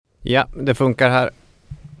Ja, det funkar här.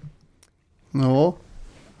 Ja.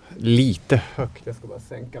 Lite högt. Jag ska bara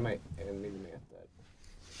sänka mig 1 millimeter.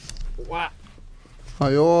 Wow.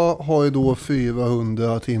 Ja, jag har ju då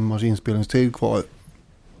 400 timmars inspelningstid kvar.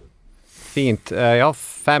 Fint. Jag har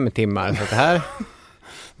 5 timmar. Så det här...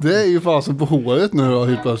 Det är ju fasen på håret nu då,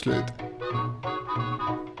 helt plötsligt.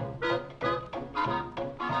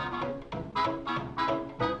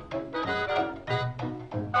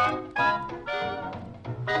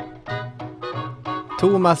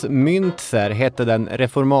 Thomas Müntzer hette den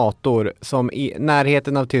reformator som i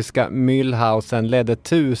närheten av tyska Mühlhausen ledde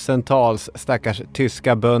tusentals stackars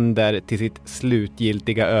tyska bönder till sitt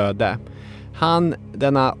slutgiltiga öde. Han,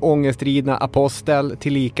 denna ångestridna apostel,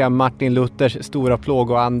 tillika Martin Luthers stora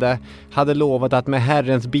plågoande, hade lovat att med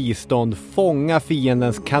Herrens bistånd fånga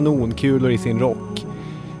fiendens kanonkulor i sin rock.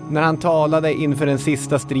 När han talade inför den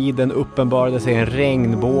sista striden uppenbarade sig en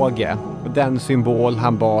regnbåge, den symbol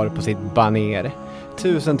han bar på sitt baner.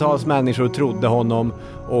 Tusentals människor trodde honom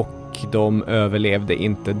och de överlevde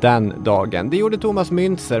inte den dagen. Det gjorde Thomas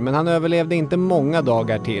Müntzer, men han överlevde inte många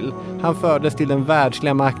dagar till. Han fördes till den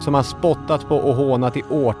världsliga makt som han spottat på och hånat i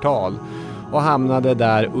årtal och hamnade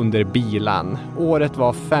där under bilan. Året var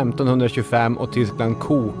 1525 och Tyskland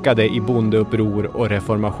kokade i bondeuppror och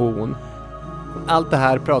reformation. Allt det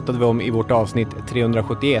här pratade vi om i vårt avsnitt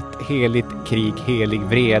 371, Heligt krig, helig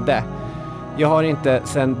vrede. Jag har inte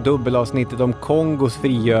sedan dubbelavsnittet om Kongos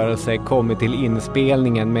frigörelse kommit till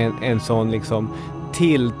inspelningen med en sån liksom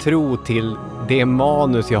tilltro till det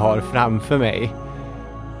manus jag har framför mig.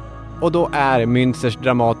 Och då är Müntzers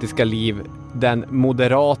dramatiska liv den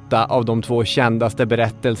moderata av de 2 kändaste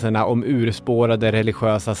berättelserna om urspårade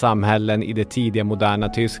religiösa samhällen i det tidiga moderna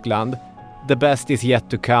Tyskland. The best is yet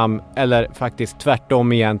to come, eller faktiskt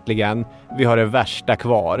tvärtom egentligen, vi har det värsta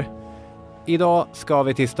kvar. Idag ska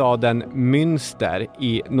vi till staden Münster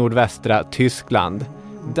i nordvästra Tyskland.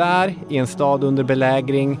 Där, i en stad under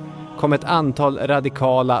belägring, kom ett antal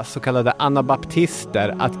radikala så kallade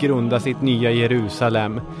anabaptister att grunda sitt nya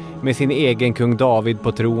Jerusalem med sin egen kung David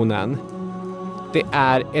på tronen. Det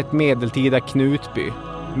är ett medeltida Knutby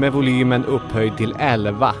med volymen upphöjd till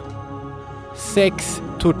 11. 6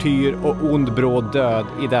 tortyr och ond bråd död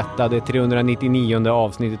i detta det 399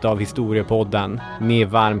 avsnittet av Historiepodden. Ni är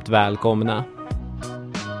varmt välkomna.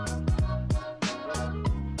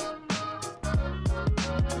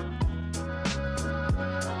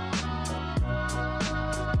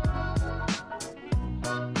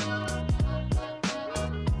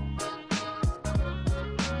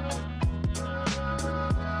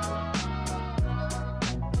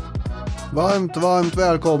 Varmt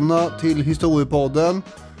välkomna till Historiepodden.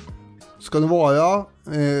 Ska det vara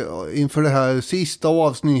inför det här sista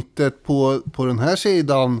avsnittet på den här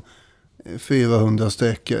sidan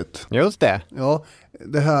 400-strecket. Just det. Ja,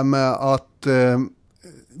 det här med att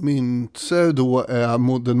Müntzer då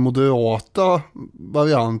är den moderata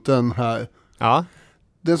varianten här. Ja.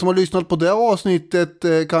 Den som har lyssnat på det avsnittet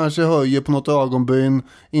kanske höjer på något ögonbryn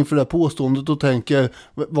inför det påståendet och tänker,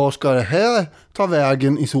 var ska det här ta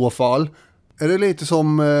vägen i så fall? Är det lite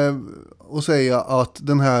som att säga att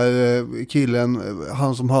den här killen,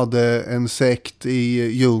 han som hade en sekt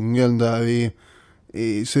i djungeln där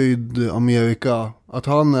i Sydamerika, att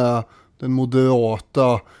han är den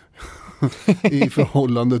moderata i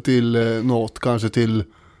förhållande till något, kanske till,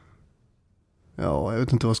 ja, jag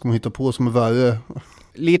vet inte vad ska man hitta på som är värre.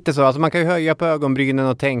 Lite så, alltså man kan ju höja på ögonbrynen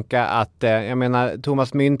och tänka att, jag menar,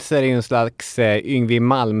 Thomas Müntzer är ju en slags Yngwie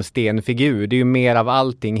Malmsteen-figur. Det är ju mer av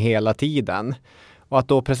allting hela tiden. Och att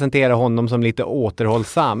då presentera honom som lite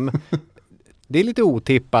återhållsam, det är lite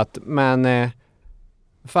otippat, men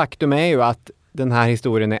faktum är ju att den här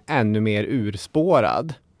historien är ännu mer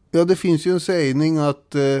urspårad. Ja, det finns ju en sägning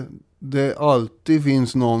att det alltid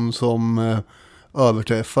finns någon som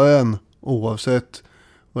överträffar en, oavsett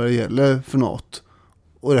vad det gäller för något.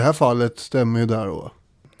 Och i det här fallet stämmer ju där då.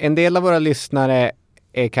 En del av våra lyssnare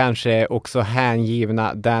är kanske också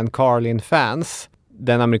hängivna Dan Carlin-fans,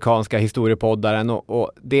 den amerikanska historiepoddaren.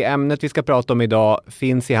 Och det ämnet vi ska prata om idag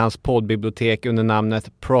finns i hans poddbibliotek under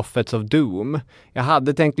namnet Prophets of Doom. Jag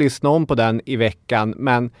hade tänkt lyssna om på den i veckan,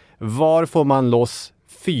 men var får man loss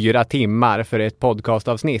 4 timmar för ett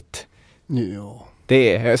podcastavsnitt? Ja.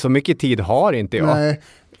 Det är, så mycket tid har inte jag. Nej.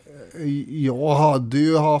 Jag hade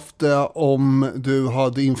ju haft det om du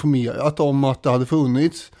hade informerat om att det hade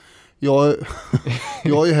funnits. Jag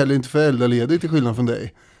är ju heller inte föräldraledig till skillnad från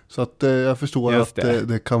dig. Så att jag förstår att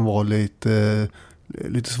det kan vara lite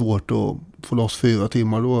svårt att få loss 4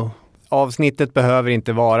 timmar då. avsnittet behöver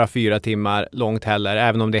inte vara 4 timmar långt heller,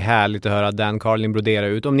 även om det är härligt att höra Dan Carlin brodera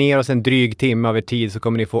ut. Om ni ger oss en dryg timme över tid så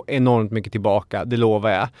kommer ni få enormt mycket tillbaka, det lovar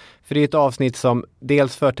jag. För det är ett avsnitt som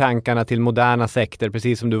dels för tankarna till moderna sekter,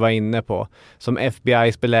 precis som du var inne på, som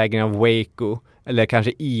FBI:s belägring av Waco, eller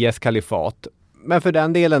kanske IS-kalifat. Men för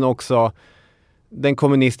den delen också den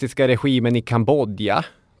kommunistiska regimen i Kambodja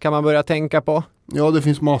kan man börja tänka på. Ja, det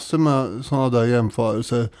finns massor med sådana där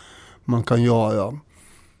jämförelser man kan göra.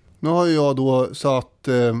 Nu har jag då satt,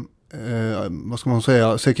 vad ska man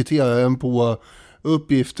säga, sekreteraren på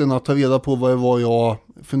uppgiften att ta reda på vad det var jag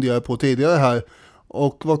funderade på tidigare här.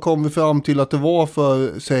 Och vad kom vi fram till att det var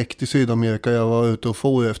för sekt i Sydamerika jag var ute och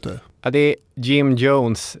for efter? Ja, det är Jim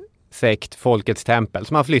Jones sekt Folkets tempel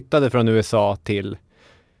som han flyttade från USA till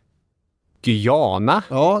Guyana.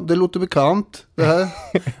 Ja, det låter bekant det här.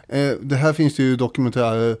 Det här finns det ju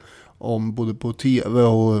dokumentärer om både på tv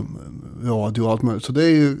och radio och allt möjligt. Så det är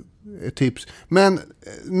ju ett tips. Men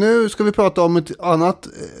nu ska vi prata om ett annat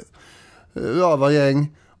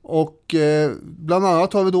rövargäng. Och bland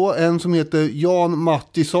annat har vi då en som heter Jan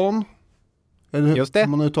Mattisson. Eller just det.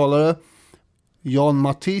 Man uttalar det. Jan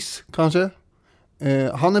Mattis kanske.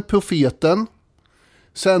 Han är profeten.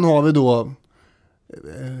 Sen har vi då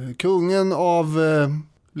kungen av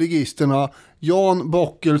ligisterna, Jan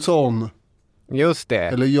Bockelsson. Just det.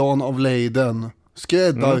 Eller Jan av Leiden.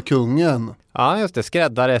 Skräddarkungen. Ja, just det.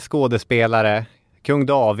 Skräddare, skådespelare, kung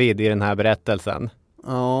David i den här berättelsen.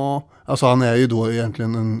 Ja, alltså han är ju då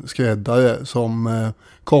egentligen en skräddare som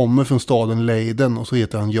kommer från staden Leiden och så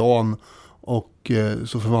heter han Jan och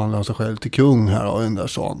så förvandlar han sig själv till kung här av den där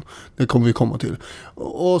stan. Det kommer vi komma till.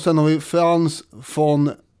 Och sen har vi Frans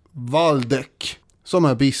von Waldeck som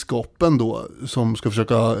är biskopen då som ska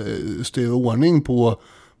försöka styra ordning på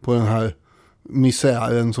den här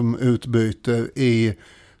misären som utbyter i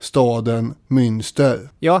staden Münster.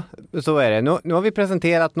 Ja, så är det. Nu har vi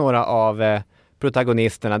presenterat några av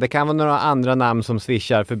protagonisterna. Det kan vara några andra namn som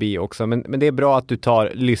swishar förbi också, men det är bra att du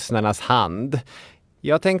tar lyssnarnas hand.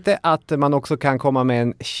 Jag tänkte att man också kan komma med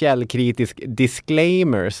en källkritisk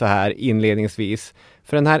disclaimer så här inledningsvis.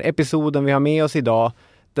 För den här episoden vi har med oss idag,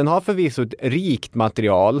 den har förvisso ett rikt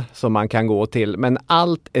material som man kan gå till, men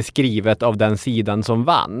allt är skrivet av den sidan som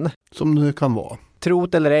vann. Som det kan vara.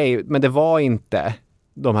 Trot eller ej, men det var inte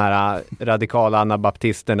de här radikala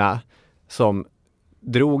anabaptisterna som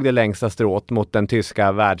drog det längsta strået mot den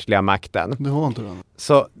tyska världsliga makten. Det var inte den.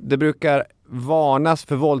 Så det brukar varnas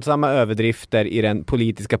för våldsamma överdrifter i den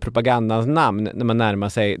politiska propagandans namn när man närmar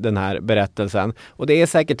sig den här berättelsen. Och det är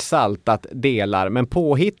säkert saltat delar, men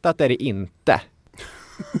påhittat är det inte.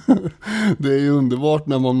 Det är ju underbart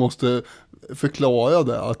när man måste förklara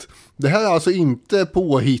det. Att det här är alltså inte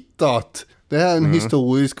påhittat. Det här är en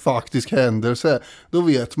historisk, faktisk händelse. Då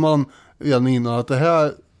vet man redan innan att det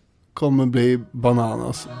här kommer bli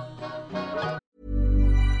bananas.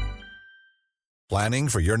 Planning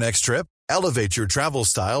for your next trip? Elevate your travel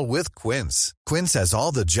style with Quince. Quince has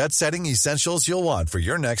all the jet-setting essentials you'll want for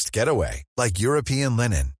your next getaway, like European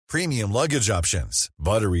linen, premium luggage options,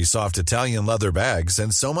 buttery soft Italian leather bags,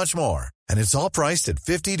 and so much more. And it's all priced at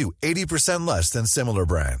 50 to 80% less than similar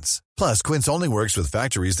brands. Plus, Quince only works with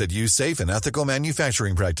factories that use safe and ethical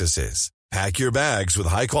manufacturing practices. Pack your bags with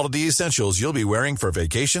high-quality essentials you'll be wearing for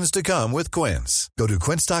vacations to come with Quince. Go to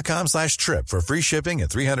quince.com/trip for free shipping and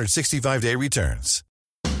 365-day returns.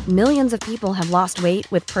 Millions of people have lost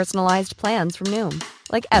weight with personalized plans from Noom.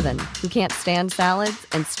 Like Evan, who can't stand salads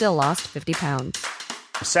and still lost 50 pounds.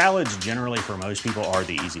 Salads generally for most people are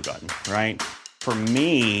the easy button, right? For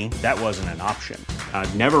me, that wasn't an option. I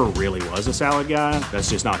never really was a salad guy.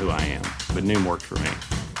 That's just not who I am. But Noom worked for me.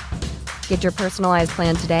 Get your personalized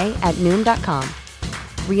plan today at Noom.com.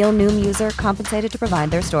 Real Noom user compensated to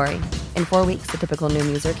provide their story. In 4 weeks, the typical Noom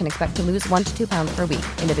user can expect to lose 1 to 2 pounds per week.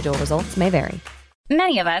 Individual results may vary.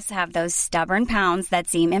 Many of us have those stubborn pounds that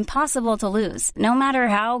seem impossible to lose, no matter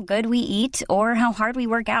how good we eat or how hard we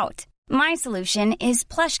work out. My solution is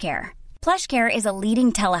PlushCare. PlushCare is a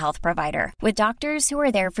leading telehealth provider with doctors who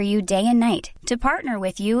are there for you day and night to partner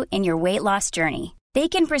with you in your weight loss journey. They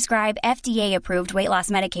can prescribe FDA-approved weight loss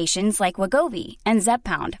medications like Wegovy and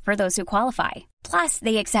Zepbound for those who qualify. Plus,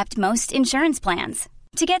 they accept most insurance plans.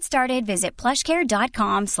 To get started, visit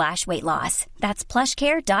plushcare.com/weightloss. That's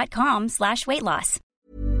plushcare.com/weightloss.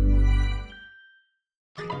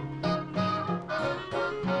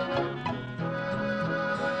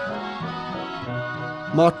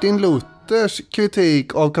 Martin Luthers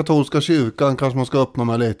kritik av katolska kyrkan kanske man ska öppna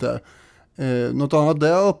med lite. Något annat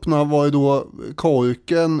där öppna var ju då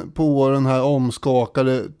korken på den här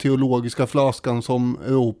omskakade teologiska flaskan som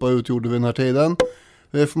Europa utgjorde vid den här tiden.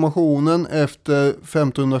 reformationen efter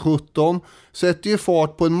 1517 sätter ju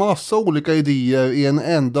fart på en massa olika idéer i en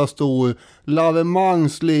enda stor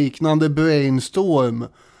lavemangsliknande brainstorm.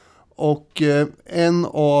 Och en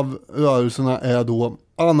av rörelserna är då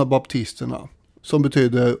anabaptisterna, som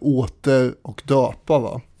betyder åter och döpa,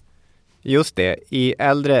 va? Just det, i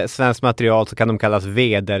äldre svenskt material så kan de kallas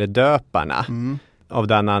vederdöparna av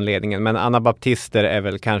den anledningen. Men anabaptister är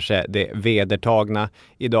väl kanske det vedertagna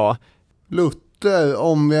idag. Luther,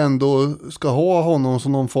 om vi ändå ska ha honom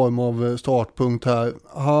som någon form av startpunkt här,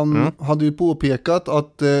 han hade ju påpekat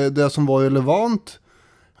att det som var relevant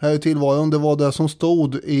här i tillvaron, det var det som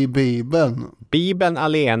stod i Bibeln. Bibeln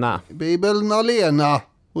alena. Bibeln alena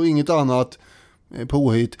och inget annat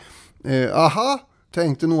påhitt.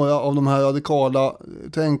 Tänkte några av de här radikala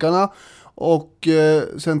tänkarna, och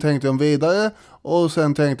sen tänkte de vidare, och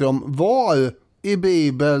sen tänkte de, var i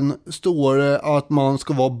Bibeln står det att man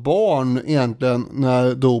ska vara barn egentligen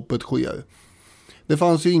när dopet sker? Det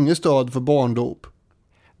fanns ju inget stöd för barndop.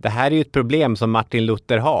 Det här är ju ett problem som Martin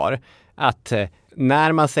Luther har, att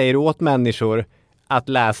när man säger åt människor att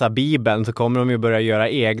läsa Bibeln så kommer de ju börja göra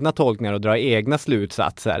egna tolkningar och dra egna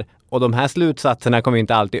slutsatser. Och de här slutsatserna kommer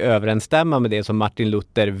inte alltid överensstämma med det som Martin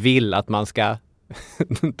Luther vill att man ska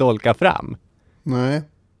tolka fram. Nej.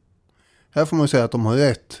 Här får man säga att de har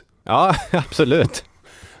rätt. Ja, absolut.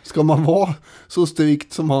 Ska man vara så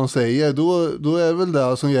strikt som han säger, då är det väl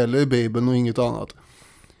det som gäller i Bibeln och inget annat.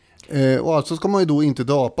 Och alltså ska man ju då inte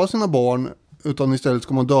döpa sina barn, utan istället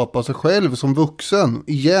ska man döpa sig själv som vuxen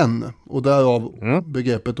igen. Och därav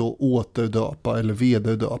begreppet då återdöpa eller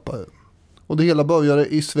vederdöpare. Och det hela började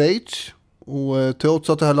i Schweiz. Och trots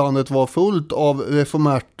att det här landet var fullt av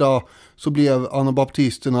reformerta så blev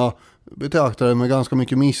anabaptisterna betraktade med ganska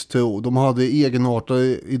mycket misstro. De hade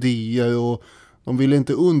egenartade idéer och de ville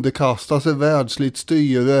inte underkasta sig världsligt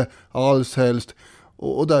styre alls helst.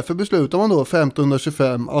 Och därför beslutade man då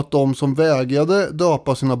 1525 att de som vägrade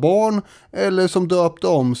döpa sina barn eller som döpte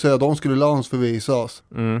om sig, de skulle landsförvisas.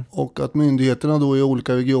 Och att myndigheterna då i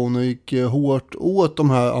olika regioner gick hårt åt de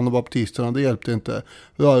här anabaptisterna, det hjälpte inte.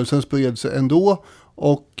 Rörelsen spred sig ändå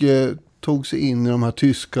och tog sig in i de här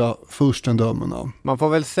tyska furstendömena. Man får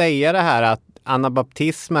väl säga det här att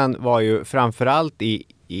anabaptismen var ju framförallt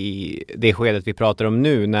i det skedet vi pratar om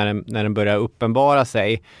nu, när den börjar uppenbara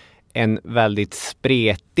sig, en väldigt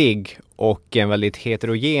spretig och en väldigt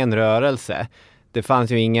heterogen rörelse. Det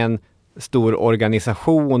fanns ju ingen stor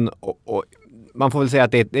organisation och man får väl säga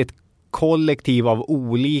att det är ett kollektiv av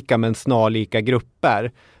olika men snarlika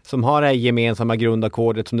grupper som har det här gemensamma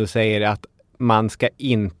grundackordet som du säger, att man ska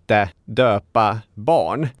inte döpa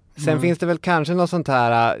barn. Sen finns det väl kanske något sånt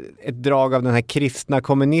här, ett drag av den här kristna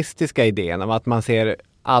kommunistiska idén om att man ser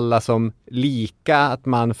alla som lika, att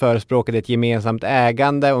man förespråkade ett gemensamt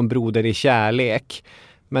ägande och en broderlig kärlek.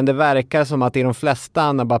 Men det verkar som att i de flesta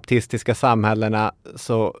anabaptistiska samhällena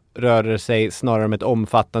så rör det sig snarare om ett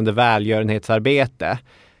omfattande välgörenhetsarbete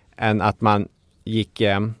än att man gick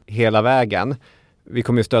hela vägen. Vi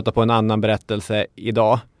kommer ju stöta på en annan berättelse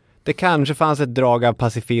idag. Det kanske fanns ett drag av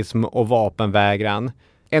pacifism och vapenvägran.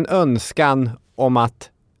 En önskan om att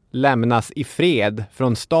lämnas i fred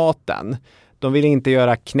från staten. De ville inte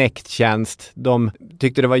göra knäcktjänst. De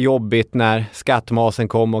tyckte det var jobbigt när skattmasen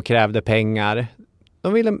kom och krävde pengar.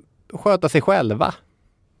 De ville sköta sig själva.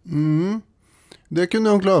 Det kunde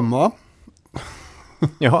de glömma.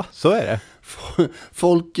 Ja, så är det.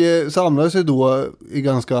 Folk samlade sig då i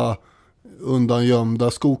ganska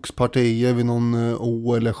undangömda skogspartier vid någon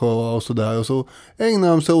å eller sjö och sådär. Och så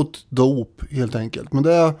ägnade de sig åt dop helt enkelt. Men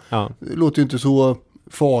det låter ju inte så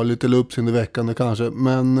farligt eller uppseendeväckande kanske.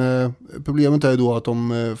 Men problemet är då att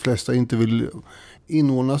de flesta inte vill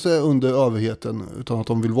inordna sig under överheten utan att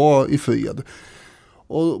de vill vara i fred.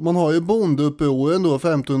 Och man har ju bondeupproren då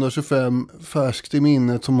 1525 färskt i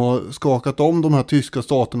minnet som har skakat om de här tyska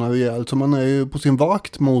staterna rejält. Så man är ju på sin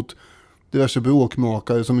vakt mot diverse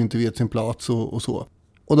bråkmakare som inte vet sin plats och så.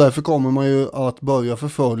 Och därför kommer man ju att börja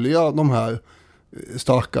förfölja de här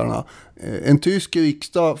stackarna. En tysk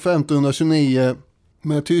riksdag 1529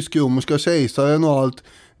 med tysk-romerska kejsaren och allt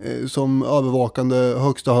som övervakande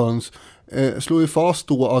högsta höns slår ju fast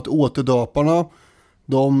då att återdöparna,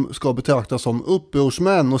 de ska betraktas som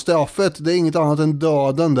upprorsmän och straffet, det är inget annat än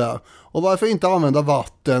döden där. Och varför inte använda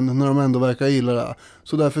vatten när de ändå verkar gilla det?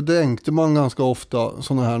 Så därför dränkte man ganska ofta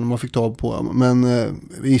sådana här när man fick tag på dem. Men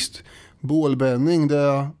visst, bålbränning,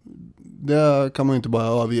 det kan man inte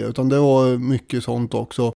bara överge, utan det var mycket sånt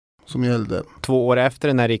också som gällde. 2 år efter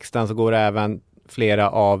den här riksdagen så går även flera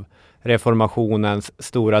av reformationens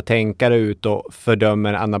stora tänkare ut och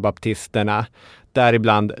fördömer anabaptisterna.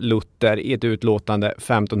 däribland Luther i ett utlåtande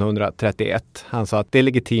 1531. Han sa att det är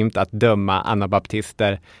legitimt att döma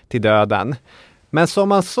anabaptister till döden. Men som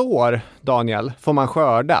man sår, Daniel, får man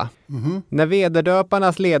skörda. När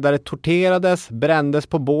vederdöparnas ledare torterades, brändes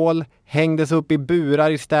på bål, hängdes upp i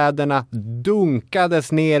burar i städerna,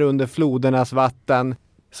 dunkades ner under flodernas vatten.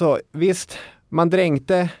 Så visst, man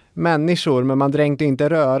dränkte människor, men man dränkte inte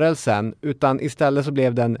rörelsen, utan istället så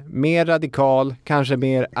blev den mer radikal, kanske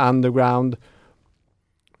mer underground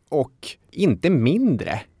och inte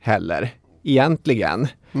mindre heller egentligen.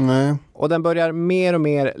 Nej. Och den börjar mer och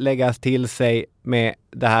mer läggas till sig med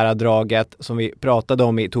det här draget som vi pratade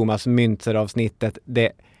om i Thomas Müntzer-avsnittet,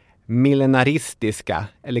 det millenaristiska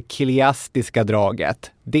eller kiliastiska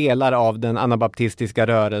draget. Delar av den anabaptistiska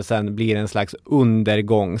rörelsen blir en slags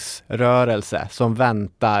undergångsrörelse som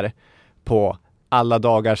väntar på alla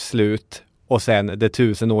dagars slut och sen det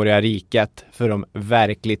 1000-åriga riket för de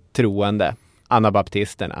verkligt troende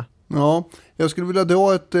anabaptisterna. Ja, jag skulle vilja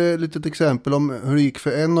dra ett litet exempel om hur det gick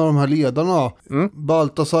för en av de här ledarna.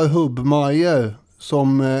 Balthasar Hubmaier,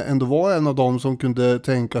 som ändå var en av dem som kunde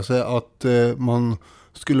tänka sig att man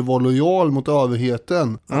skulle vara lojal mot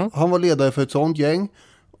överheten. Han var ledare för ett sånt gäng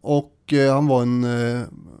och han var en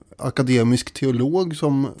akademisk teolog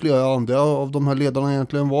som flera andra av de här ledarna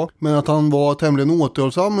egentligen var. Men att han var tämligen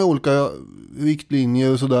återhållsam med olika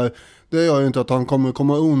riktlinjer och sådär, det gör ju inte att han kommer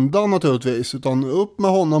komma undan naturligtvis, utan upp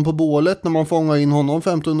med honom på bålet när man fångar in honom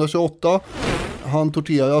 1528. Han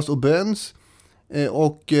torteras och bränns.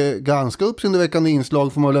 Och ganska uppseendeväckande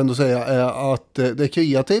inslag får man väl ändå säga är att det är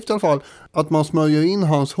kreativt i alla fall, att man smörjer in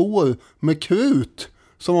hans hår med krut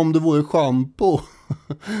som om det vore shampoo.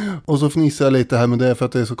 Och så fnissar jag lite här med det för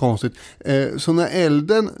att det är så konstigt. Så när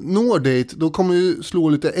elden når dit, då kommer ju slå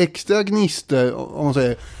lite extra gnister om man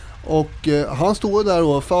säger. Och han står där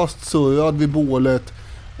då fastsurrad vid bålet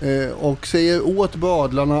och säger åt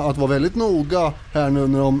bradlarna att vara väldigt noga här nu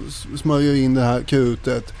när de smörjer in det här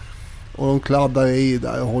krutet. Och de kladdar i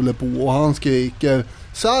där och håller på. Och han skriker: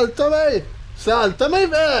 salta mig! Salta mig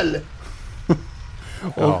väl!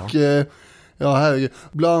 Ja. Och ja, herregud.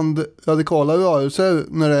 Bland radikala rörelser,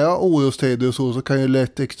 när det är orostider och så kan ju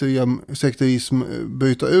lätt extrem sekterism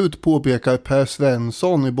bryta ut, påpekar Per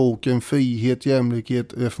Svensson i boken Frihet,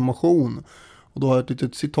 jämlikhet, reformation. Och då har jag ett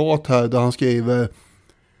litet citat här där han skriver: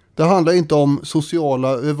 det handlar inte om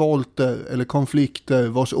sociala revolter eller konflikter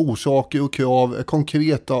vars orsaker och krav är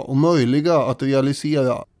konkreta och möjliga att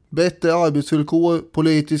realisera. Bättre arbetsvillkor,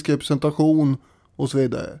 politisk representation och så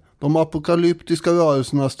vidare. De apokalyptiska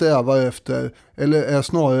rörelserna strävar efter, eller är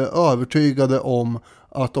snarare övertygade om,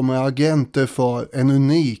 att de är agenter för en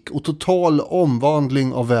unik och total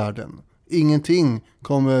omvandling av världen. Ingenting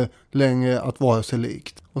kommer längre att vara sig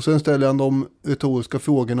likt. Och sen ställer han de retoriska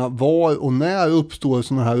frågorna: var och när uppstår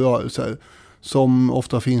sådana här rörelser som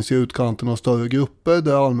ofta finns i utkanten av större grupper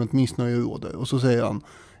där allmänt missnöje råder? Och så säger han: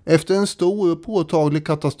 efter en stor och påtaglig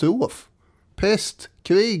katastrof, pest,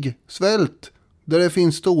 krig, svält, där det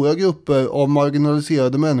finns stora grupper av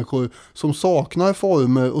marginaliserade människor som saknar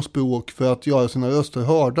former och språk för att göra sina röster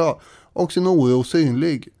hörda och sin oro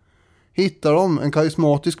synlig. Hittar de en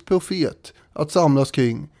karismatisk profet att samlas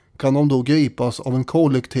kring, kan de då gripas av en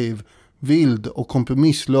kollektiv, vild och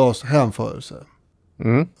kompromisslös hänförelse.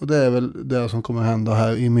 Och det är väl det som kommer hända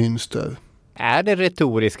här i Münster. Är det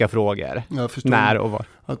retoriska frågor? Jag förstår när och var?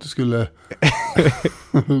 Att du skulle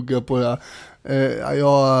hugga på det.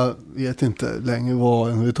 Jag vet inte längre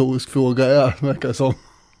vad en retorisk fråga är, verkar som.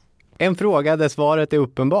 En fråga där svaret är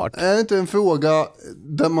uppenbart. Är det inte en fråga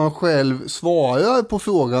där man själv svarar på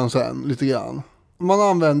frågan sen lite grann? Man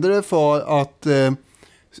använder det för att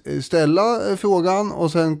ställa frågan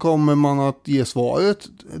och sen kommer man att ge svaret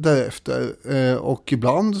därefter. Och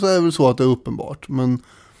ibland så är det väl så att det är uppenbart. Men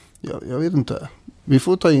jag vet inte. Vi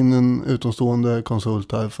får ta in en utomstående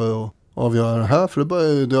konsult här för att avgöra det här. För det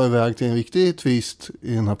börjar dra iväg till en riktig twist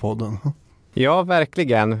i den här podden. Ja,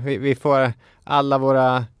 verkligen. Vi får alla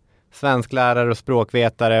våra svensklärare och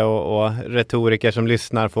språkvetare och retoriker som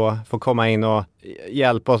lyssnar får komma in och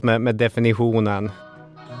hjälpa oss med definitionen.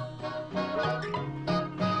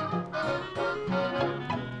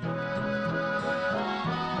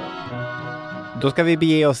 Då ska vi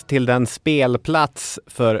bege oss till den spelplats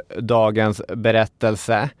för dagens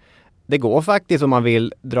berättelse. Det går faktiskt om man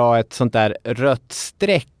vill dra ett sånt där rött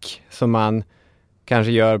streck som man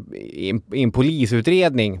kanske gör i en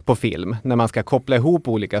polisutredning på film när man ska koppla ihop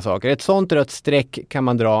olika saker. Ett sånt rött streck kan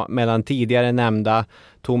man dra mellan tidigare nämnda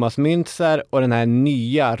Thomas Müntzer och den här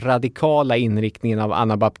nya radikala inriktningen av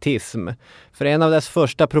anabaptism. För en av dess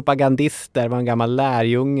första propagandister var en gammal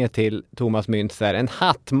lärjunge till Thomas Müntzer, en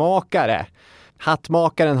hattmakare.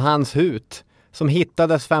 Hattmakaren Hans Hut som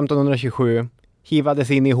hittades 1527,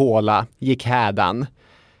 hivades in i håla, gick hädan.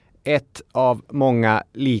 Ett av många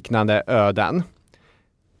liknande öden.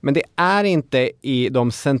 Men det är inte i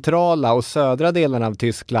de centrala och södra delarna av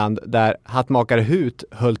Tyskland där hattmakare Huth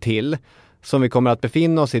höll till som vi kommer att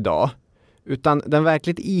befinna oss idag. Utan den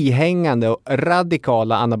verkligt ihängande och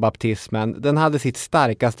radikala anabaptismen, den hade sitt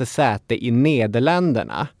starkaste säte i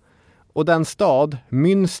Nederländerna. Och den stad,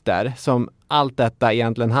 Münster, som allt detta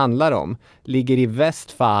egentligen handlar om, ligger i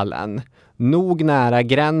Westfalen, nog nära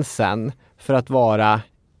gränsen för att vara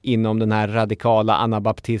inom den här radikala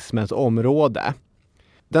anabaptismens område.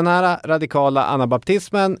 Den här radikala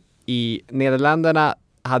anabaptismen i Nederländerna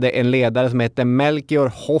hade en ledare som hette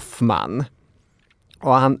Melchior Hoffman.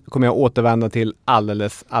 Och han kommer jag återvända till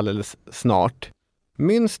alldeles snart.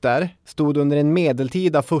 Münster stod under en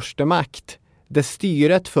medeltida furstemakt där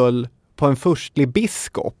styret föll på en furstlig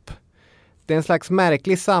biskop. Det är en slags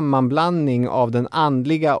märklig sammanblandning av den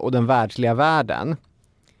andliga och den världsliga världen.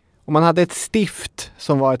 Och man hade ett stift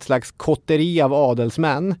som var ett slags kotteri av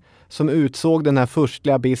adelsmän som utsåg den här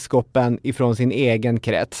furstliga biskopen ifrån sin egen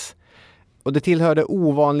krets. Och det tillhörde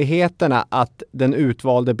ovanligheterna att den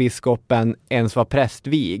utvalde biskopen ens var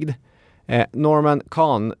prästvigd. Norman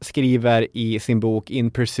Kahn skriver i sin bok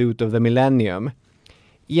In Pursuit of the Millennium: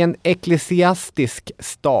 i en eklesiastisk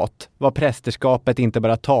stat var prästerskapet inte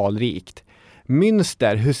bara talrikt.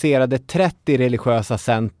 Münster huserade 30 religiösa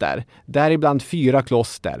center, däribland 4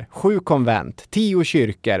 kloster, 7 konvent, 10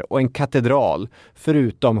 kyrkor och en katedral,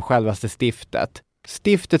 förutom självaste stiftet.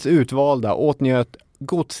 Stiftets utvalda åtnjöt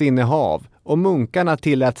godsinnehav och munkarna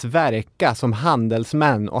tilläts verka som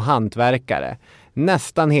handelsmän och hantverkare.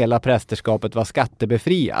 Nästan hela prästerskapet var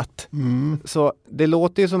skattebefriat. Så det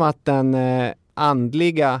låter ju som att den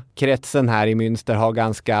andliga kretsen här i Münster har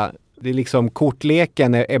ganska... Det är liksom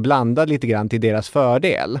kortleken är blandad lite grann till deras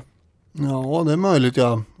fördel. Ja, det är möjligt,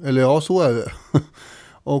 ja. Eller ja, så är det.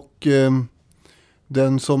 Och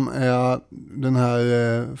den som är den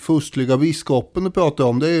här furstliga biskopen du pratar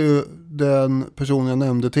om, det är ju den person jag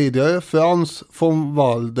nämnde tidigare, Franz von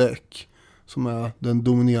Waldeck, som är den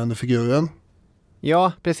dominerande figuren.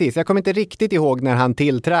 Ja, precis. Jag kommer inte riktigt ihåg när han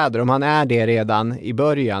tillträder, om han är det redan i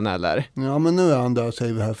början eller? Ja, men nu är han där,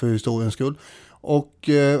 säger vi här för historiens skull. Och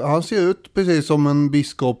han ser ut precis som en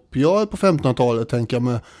biskop gör på 1500-talet, tänker jag,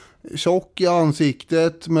 med tjock i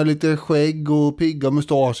ansiktet, med lite skägg och pigga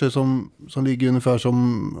mustascher som ligger ungefär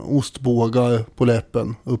som ostbågar på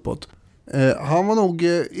läppen uppåt. Han var nog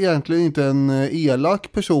egentligen inte en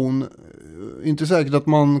elak person. Inte säkert att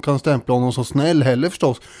man kan stämpla honom som snäll heller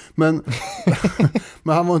förstås. Men,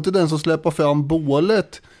 men han var inte den som släppte fram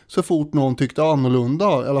bålet så fort någon tyckte annorlunda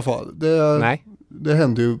i alla fall. Det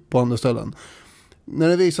hände ju på andra ställen. När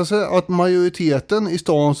det visade sig att majoriteten i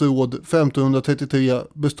stans råd 1533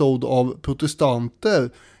 bestod av protestanter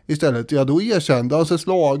istället, ja då erkände han sig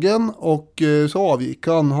slagen och så avgick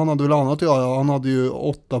han. Han hade väl annat att göra. Han hade ju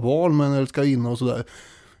 8 barn med en älskarinna och sådär.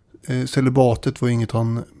 Celibatet var inget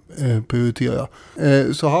han prioriterade.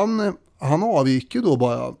 Så han avgick ju då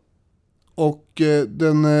bara. Och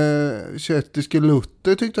den kättiske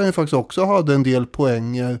Luther tyckte han ju faktiskt också hade en del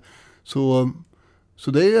poänger. Så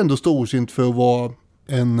det är ju ändå storsint för att vara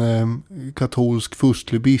en katolsk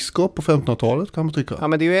furstlig biskop på 1500-talet, kan man tycka. Ja,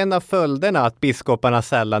 men det är ju en av följderna att biskoparna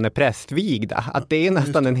sällan är prästvigda. Att det är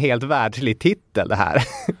nästan en helt världslig titel det här.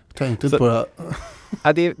 Tänkte inte på det.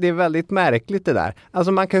 Ja, det är väldigt märkligt det där.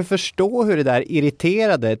 Alltså man kan ju förstå hur det där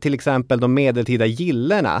irriterade till exempel de medeltida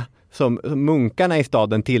gillena som munkarna i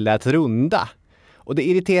staden tilläts runda. Och det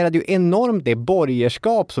irriterade ju enormt det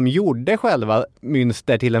borgerskap som gjorde själva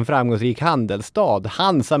Münster till en framgångsrik handelsstad,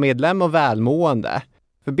 Hansa-medlem och välmående.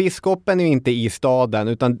 För biskopen är ju inte i staden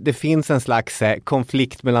utan det finns en slags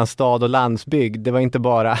konflikt mellan stad och landsbygd. Det var inte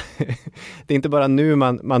bara det är inte bara nu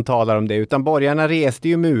man talar om det, utan borgarna reste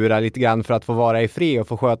ju murar lite grann för att få vara i fred och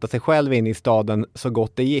få sköta sig själv in i staden så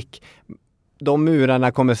gott det gick. De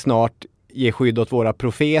murarna kommer snart ge skydd åt våra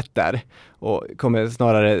profeter och kommer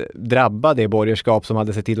snarare drabba det borgerskap som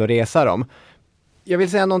hade sett till att resa dem. Jag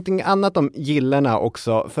vill säga någonting annat om gillena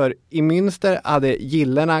också, för i Münster hade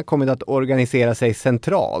gillena kommit att organisera sig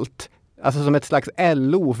centralt, alltså som ett slags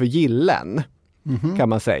LO för gillen, kan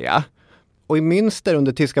man säga. Och i Münster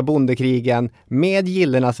under tyska bondekrigen, med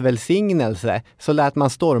gillenas välsignelse, så lät man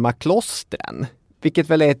storma klostren. Vilket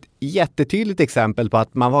väl är ett jättetydligt exempel på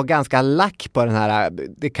att man var ganska lack på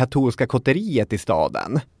det katolska kotteriet i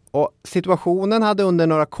staden. Och situationen hade under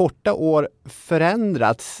några korta år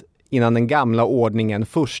förändrats innan den gamla ordningen,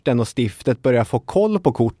 fursten och stiftet, började få koll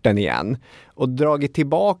på korten igen och dragit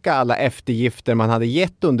tillbaka alla eftergifter man hade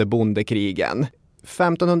gett under bondekrigen.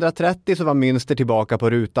 1530 så var Münster tillbaka på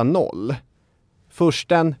ruta 0.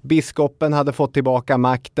 Fursten, biskopen hade fått tillbaka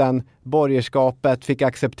makten, borgerskapet fick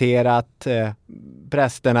acceptera att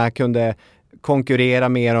prästerna kunde konkurrera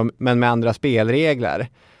med dem men med andra spelregler.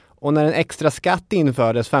 Och när en extra skatt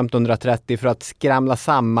infördes 1530 för att skramla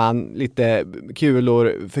samman lite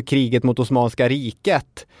kulor för kriget mot Osmanska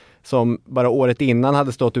riket som bara året innan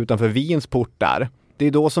hade stått utanför Wiens portar. Det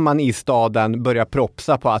är då som man i staden börjar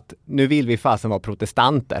propsa på att nu vill vi fasen vara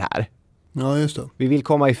protestanter här. Ja, just det. Vi vill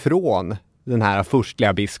komma ifrån den här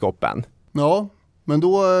förstliga biskopen. Ja, men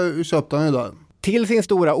då köpte han ju där. Till sin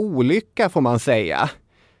stora olycka får man säga.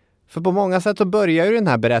 För på många sätt så börjar ju den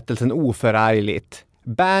här berättelsen oförargligt.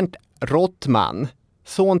 Bernt Rottman,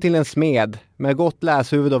 son till en smed med gott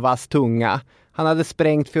läshuvud och vass tunga. Han hade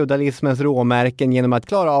sprängt feudalismens råmärken genom att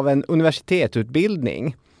klara av en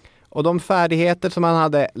universitetsutbildning. Och de färdigheter som han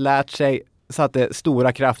hade lärt sig satte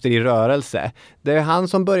stora krafter i rörelse. Det är han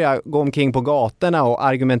som börjar gå omkring på gatorna och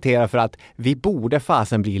argumentera för att vi borde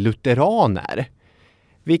fasen bli lutheraner.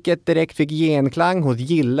 Vilket direkt fick genklang hos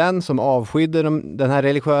gillen som avskydde den här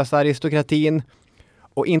religiösa aristokratin.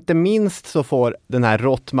 Och inte minst så får den här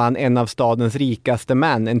Rottman, en av stadens rikaste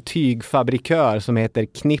män, en tygfabrikör som heter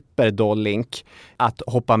Knipperdolink, att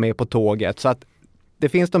hoppa med på tåget. Så att det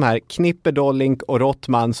finns de här Knipperdolink och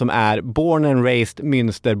Rottman som är born and raised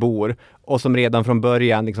Münsterbor och som redan från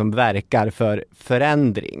början liksom verkar för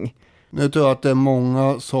förändring. Nu tror jag att det är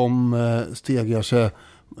många som stegar sig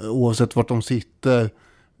oavsett vart de sitter.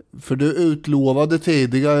 För du utlovade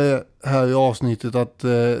tidigare här i avsnittet att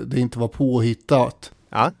det inte var påhittat.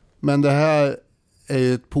 Ja. Men det här är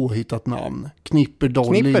ju ett påhittat namn.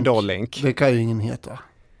 Knipperdolink. Det kan ju ingen heta.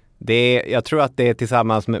 Jag tror att det är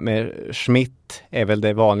tillsammans med Schmidt är väl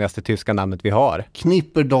det vanligaste tyska namnet vi har.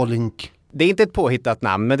 Knipperdolink. Det är inte ett påhittat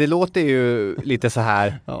namn, men det låter ju lite så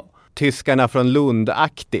här ja. Tyskarna från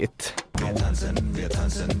Lund-aktigt. Wir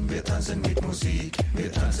tanzen mit Musik. Wir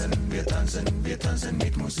tanzen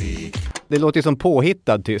mit Musik. Det låter ju som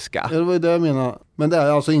påhittad tyska. Ja, det var ju det jag menar. Men det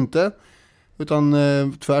är alltså inte. Utan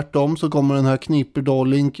tvärtom så kommer den här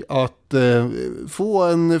Knipperdolink att få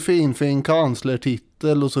en fin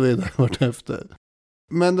kanslertitel och så vidare vartefter.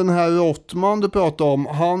 Men den här Rottman du pratar om,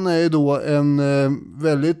 han är då en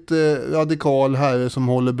väldigt radikal herre som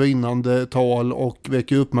håller brinnande tal och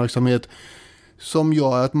väcker uppmärksamhet som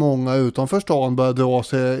gör att många utanför stan börjar dra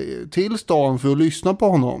sig till stan för att lyssna på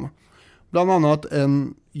honom. Bland annat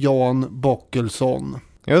en Jan Bockelsson.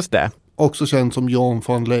 Just det. Också känd som Jan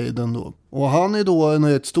van Leyden då. Och han är då en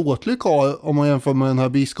rätt ståtlig karl om man jämför med den här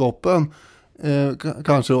biskopen.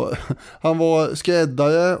 Kanske då. Han var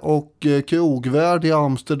skräddare och krogvärd i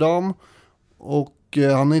Amsterdam. Och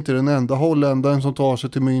han är inte den enda holländaren som tar sig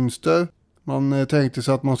till Münster. Man tänkte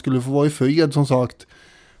sig att man skulle få vara i fred som sagt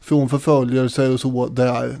från förföljelser och så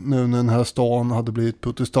där nu när den här stan hade blivit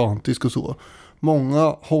protestantisk och så.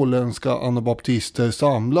 Många holländska anabaptister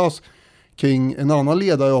samlas kring en annan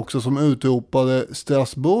ledare också som utropade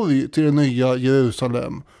Strasbourg till det nya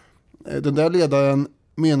Jerusalem. Den där ledaren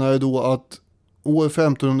menade då att år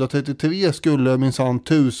 1533 skulle minsann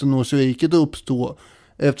 1000-årsriket uppstå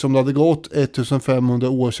eftersom det hade gått 1500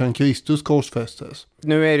 år sedan Kristus korsfästes.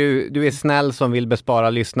 Nu är du är snäll som vill bespara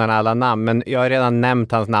lyssnarna alla namn, men jag har redan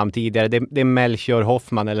nämnt hans namn tidigare. Det är Melchior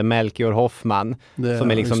Hoffman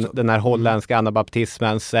som är liksom den här holländska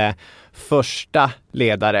anabaptismens första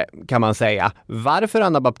ledare kan man säga. Varför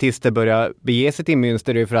anabaptister började bege sig till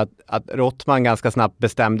Münster är för att Rottman ganska snabbt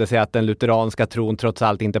bestämde sig att den lutheranska tron trots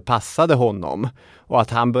allt inte passade honom och att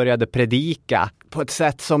han började predika på ett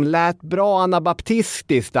sätt som lät bra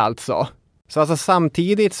anabaptistiskt alltså. Så alltså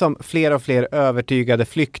samtidigt som fler och fler övertygade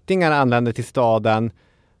flyktingar anländer till staden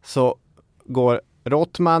så går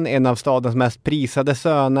Rottman, en av stadens mest prisade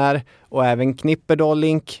söner, och även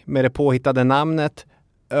Knipperdolink med det påhittade namnet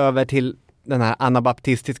över till den här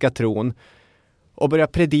anabaptistiska tron och börjar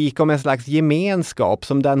predika om en slags gemenskap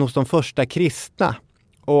som den hos de första kristna.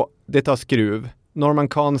 Och det tar skruv. Norman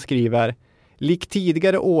Kahn skriver: likt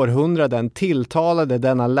tidigare århundraden tilltalade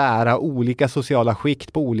denna lära olika sociala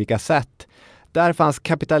skikt på olika sätt. Där fanns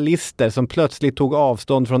kapitalister som plötsligt tog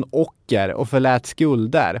avstånd från ocker och förlät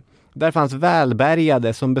skulder. Där fanns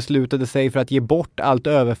välbärgade som beslutade sig för att ge bort allt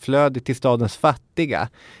överflöd till stadens fattiga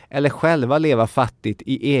eller själva leva fattigt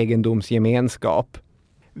i egendomsgemenskap.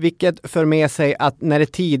 Vilket för med sig att när det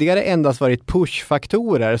tidigare endast varit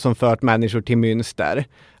pushfaktorer som fört människor till Münster,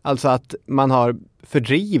 alltså att man har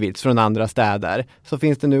fördrivits från andra städer, så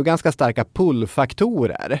finns det nu ganska starka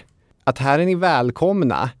pullfaktorer. Att här är ni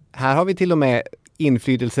välkomna. Här har vi till och med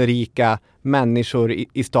inflytelserika människor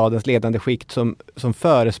i stadens ledande skikt som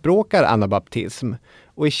förespråkar anabaptism.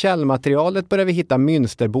 Och i källmaterialet börjar vi hitta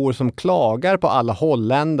Münsterbor som klagar på alla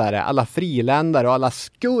holländare, alla friländare och alla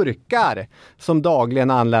skurkar som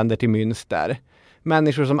dagligen anländer till Münster.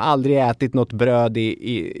 Människor som aldrig ätit något bröd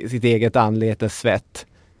i sitt eget anletes svett.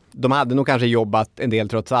 De hade nog kanske jobbat en del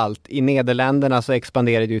trots allt. I Nederländerna så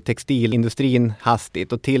expanderade ju textilindustrin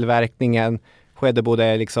hastigt och tillverkningen skedde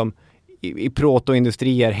både liksom i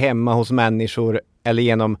protoindustrier hemma hos människor eller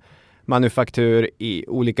genom manufaktur i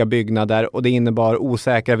olika byggnader, och det innebar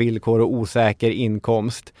osäkra villkor och osäker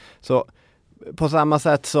inkomst. Så på samma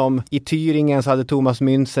sätt som i Thüringen så hade Thomas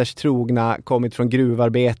Münsters trogna kommit från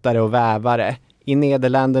gruvarbetare och vävare. I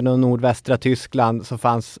Nederländerna och nordvästra Tyskland så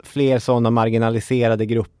fanns fler sådana marginaliserade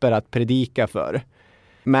grupper att predika för.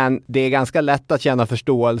 Men det är ganska lätt att känna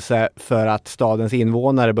förståelse för att stadens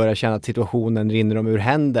invånare börjar känna att situationen rinner dem ur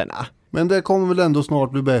händerna. Men det kommer väl ändå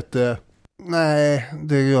snart bli bättre? Nej,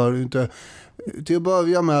 det gör det inte. Till att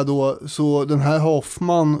börja med då, så den här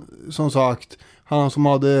Hoffman, som sagt, han som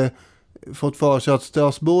hade fått för sig att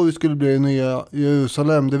Strasbourg skulle bli nya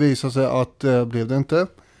Jerusalem, det visade sig att det blev det inte.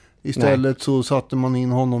 Istället så satte man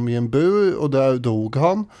in honom i en bur och där dog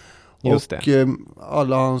han. Just och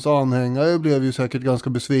alla hans anhängare blev ju säkert ganska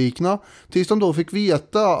besvikna. Tills de då fick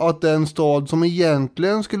veta att den stad som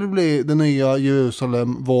egentligen skulle bli det nya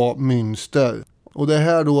Jerusalem var Münster. Och det är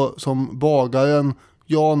här då som bagaren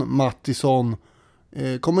Jan Mattisson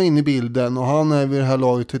kommer in i bilden, och han är vid det här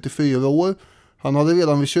laget 34 år. Han hade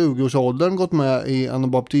redan vid 20-årsåldern gått med i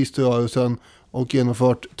anabaptiströrelsen och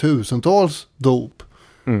genomfört tusentals dop.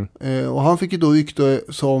 Och han fick ju då rykte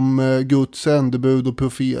som Guds sändebud och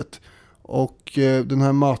profet. Och den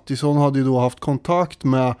här Mattisson hade ju då haft kontakt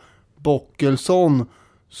med Bockelsson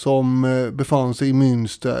som befann sig i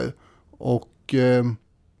Münster. Och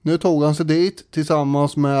nu tog han sig dit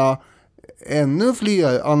tillsammans med ännu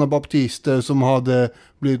fler anabaptister som hade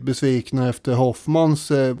blivit besvikna efter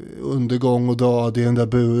Hoffmans undergång och död i den där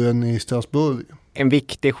buren i Strasbourg. En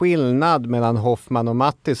viktig skillnad mellan Hoffman och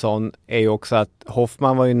Mattisson är ju också att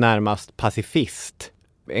Hoffman var ju närmast pacifist.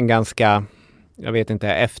 En ganska, jag vet inte,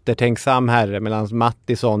 eftertänksam herre, medan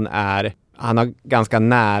Mattisson han har ganska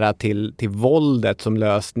nära till våldet som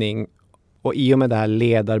lösning. Och i och med det här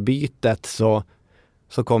ledarbytet så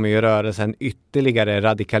kommer ju rörelsen ytterligare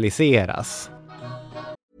radikaliseras.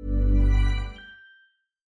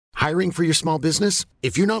 Hiring for your small business?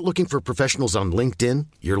 If you're not looking for professionals on LinkedIn,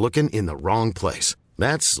 you're looking in the wrong place.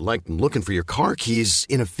 That's like looking for your car keys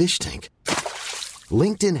in a fish tank.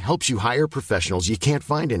 LinkedIn helps you hire professionals you can't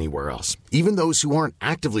find anywhere else, even those who aren't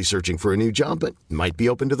actively searching for a new job but might be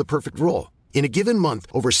open to the perfect role. In a given month,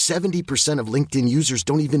 over 70% of LinkedIn users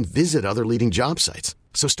don't even visit other leading job sites.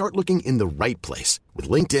 So start looking in the right place.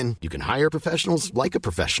 With LinkedIn, you can hire professionals like a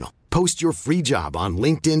professional. Post your free job on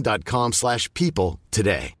linkedin.com/people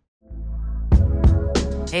today.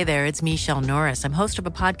 Hey there, it's Michelle Norris. I'm host of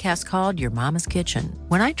a podcast called Your Mama's Kitchen.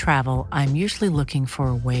 When I travel, I'm usually looking for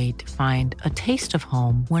a way to find a taste of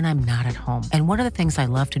home when I'm not at home. And one of the things I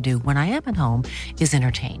love to do when I am at home is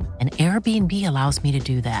entertain. And Airbnb allows me to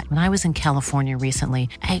do that. When I was in California recently,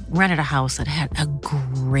 I rented a house that had a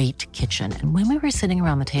great kitchen. And when we were sitting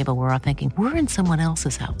around the table, we were all thinking, we're in someone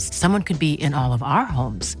else's house. Someone could be in all of our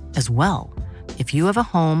homes as well. If you have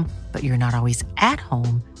a home, but you're not always at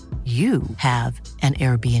home, you have an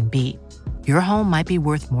Airbnb. Your home might be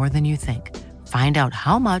worth more than you think. Find out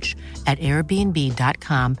how much at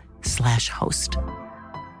airbnb.com/host.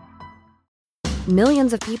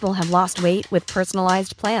 Millions of people have lost weight with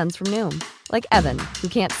personalized plans from Noom. Like Evan, who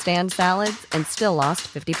can't stand salads and still lost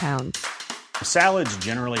 50 pounds. Salads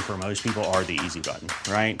generally for most people are the easy button,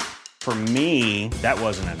 right? For me, that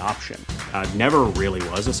wasn't an option. I never really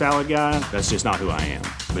was a salad guy. That's just not who I am.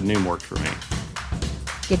 But Noom worked for me.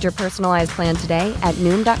 Get your personalized plan today at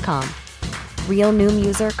Noom.com. Real Noom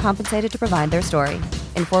user compensated to provide their story.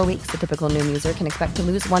 In 4 weeks, the typical Noom user can expect to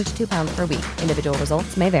lose 1 to 2 pounds per week. Individual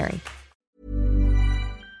results may vary.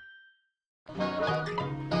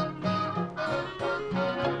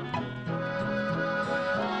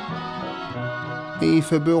 I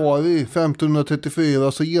februari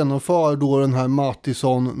 1534 så genomför då den här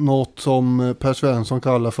Mattisson något som Per Svensson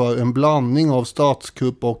kallar för en blandning av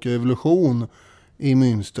statskupp och revolution i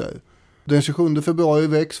Münster. Den 27 februari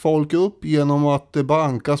väcks folk upp genom att det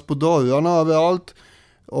bankas på dörrarna överallt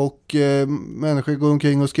och människor går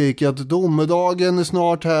omkring och skriker att domedagen är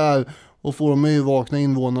snart här och får de yrvakna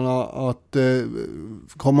invånarna att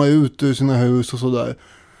komma ut ur sina hus och sådär.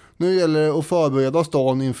 Nu gäller det att förbereda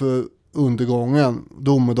stan inför undergången,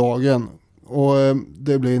 domedagen, och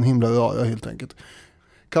det blir en himla röra helt enkelt.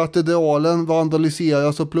 Katedralen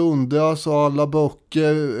vandaliseras och plundras och alla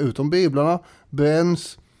böcker utom biblarna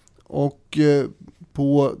bränns, och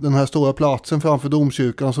på den här stora platsen framför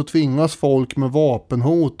domkyrkan så tvingas folk med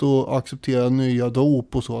vapenhot att acceptera nya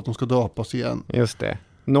dop och så att de ska döpas igen. Just det.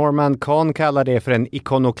 Norman Kahn kallar det för en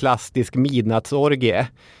ikonoklastisk midnattsorgie.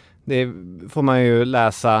 Det får man ju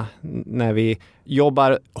läsa när vi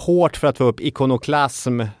jobbar hårt för att få upp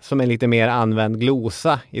ikonoklasm som en lite mer använd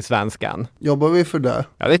glosa i svenskan. Jobbar vi för det?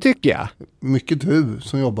 Ja, det tycker jag. Mycket du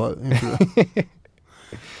som jobbar inför det.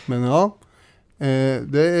 Men ja,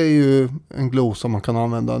 det är ju en glosa man kan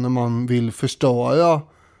använda när man vill förstöra.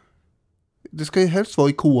 Det ska ju helst vara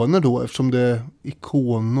ikoner då eftersom det är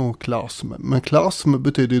ikonoklasm. Men klasm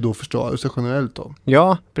betyder ju då förstörelse generellt då.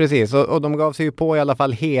 Ja, precis. Och de gav sig ju på i alla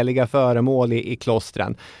fall heliga föremål i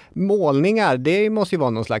klostren. Målningar, det måste ju vara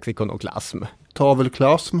någon slags ikonoklasm.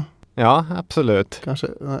 Tavelklasm. Ja, absolut. Kanske,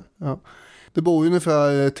 ja. Det bor ju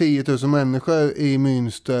ungefär 10 000 människor i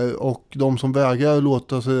Münster och de som vägrar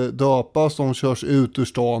låta sig döpas, de körs ut ur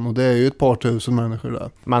stan och det är ju ett par tusen människor där.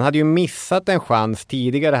 Man hade ju missat en chans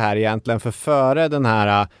tidigare här egentligen, för före den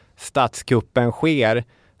här statskuppen sker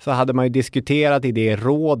så hade man ju diskuterat i det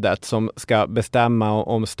rådet som ska bestämma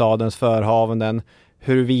om stadens förhavanden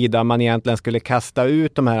huruvida man egentligen skulle kasta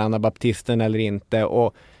ut de här anabaptisterna eller inte.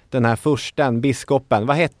 Och den här fursten, biskopen,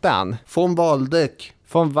 vad hette han? Von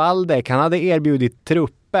Waldeck, han hade erbjudit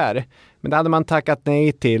trupper, men det hade man tackat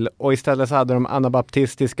nej till och istället så hade de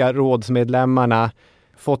anabaptistiska rådsmedlemmarna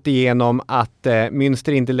fått igenom att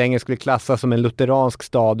Münster inte längre skulle klassas som en lutheransk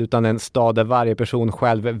stad utan en stad där varje person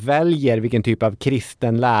själv väljer vilken typ av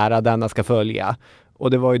kristen lära denna ska följa.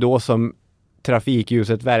 Och det var ju då som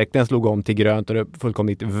trafikljuset verkligen slog om till grönt och det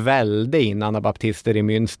fullkomligt välde in anabaptister i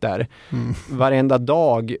Münster. Varenda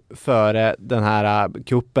dag före den här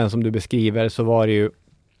kuppen som du beskriver så var det ju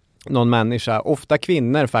någon människa, ofta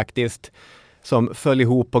kvinnor faktiskt, som föll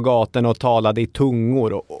ihop på gatorna och talade i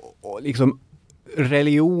tungor och liksom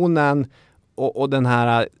religionen och den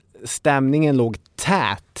här stämningen låg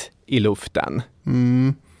tät i luften.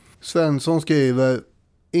 Svensson skriver: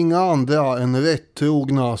 inga andra än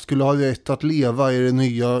rättrogna skulle ha rätt att leva i det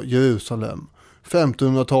nya Jerusalem.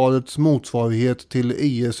 1500-talets motsvarighet till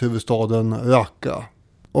IS-huvudstaden Raqqa.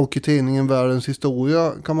 Och i tidningen Världens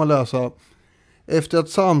historia kan man läsa: efter att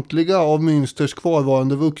samtliga av Münsters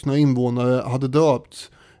kvarvarande vuxna invånare hade döpts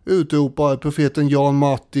utropar profeten Jan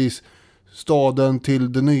Mattis staden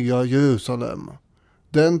till det nya Jerusalem.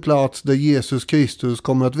 Den plats där Jesus Kristus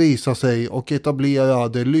kommer att visa sig och etablera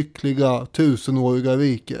det lyckliga tusenåriga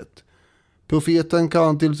riket. Profeten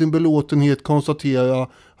kan till sin belåtenhet konstatera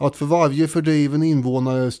att för varje fördriven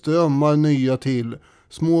invånare strömmar nya till,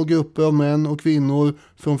 små grupper av män och kvinnor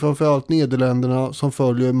från framförallt Nederländerna som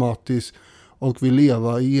följer Mattis och vill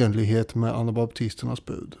leva i enlighet med anabaptisternas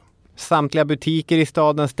bud. Samtliga butiker i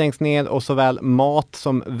staden stängs ned och såväl mat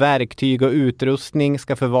som verktyg och utrustning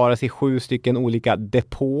ska förvaras i 7 stycken olika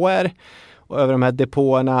depåer. Och över de här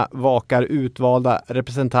depåerna vakar utvalda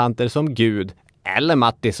representanter som Gud eller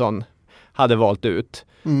Mattisson hade valt ut.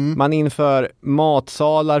 Man inför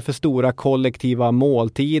matsalar för stora kollektiva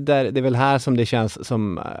måltider. Det är väl här som det känns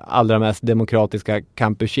som allra mest demokratiska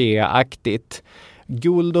Kampuchea-aktigt.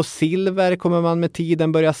 Guld och silver kommer man med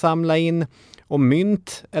tiden börja samla in. Och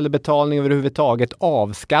mynt eller betalning överhuvudtaget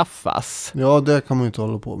avskaffas. Ja, det kan man ju inte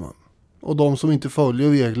hålla på med. Och de som inte följer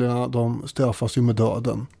reglerna, de straffas ju med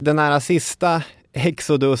döden. Den här sista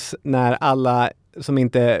Exodus när alla som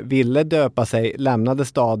inte ville döpa sig lämnade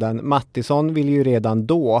staden. Mattisson ville ju redan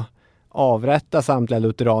då avrätta samtliga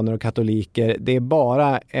lutheraner och katoliker. Det är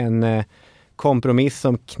bara en kompromiss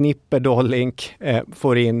som Knipper Dollink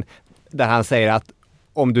får in där han säger att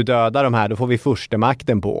om du dödar de här då får vi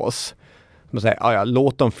förstemakten på oss. Man säger, ja,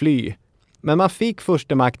 låt dem fly. Men man fick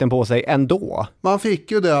förstemakten på sig ändå. Man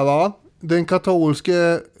fick ju det, va? Den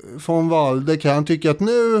katolske von Waldeck kan tycka att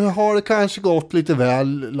nu har det kanske gått lite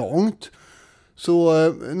väl långt. Så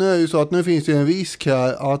nu är det ju så att nu finns det en risk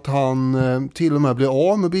här att han till och med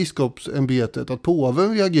blir av med biskopsämbetet. Att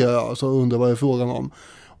påven reagerar, alltså undrar vad det är frågan om.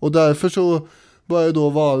 Och därför så börjar då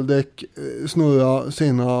Waldeck snurra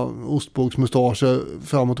sina ostbågsmustascher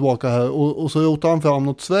fram och tillbaka här. Och så rotar han fram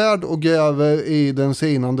något svärd och gräver i den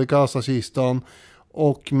sinande kassakistan.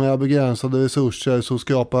 Och med begränsade resurser så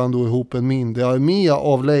skrapar han då ihop en mindre armé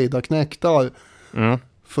av lejda knäktar.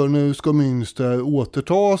 För nu ska Münster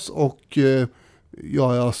återtas och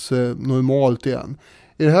göras normalt igen.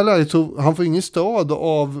 I det här läget så han får ingen stöd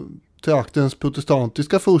av traktens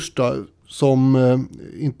protestantiska furstar som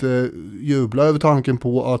inte jublar över tanken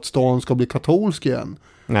på att stan ska bli katolsk igen.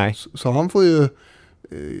 Nej. Så han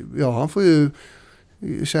får ju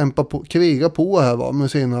kämpa på, kriga på här, va,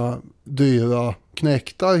 med sina dyra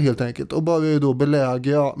knäktar helt enkelt och börjar ju då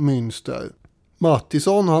belägra Münster.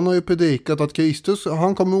 Mattisson, han har ju predikat att Kristus,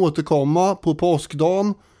 han kommer återkomma på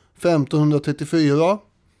påskdagen 1534.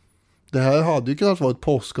 Det här hade ju kunnat vara ett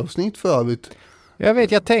påskavsnitt för övrigt. Jag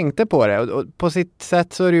vet, jag tänkte på det. Och på sitt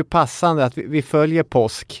sätt så är det ju passande att vi följer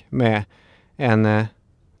påsk med en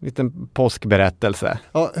liten påskberättelse.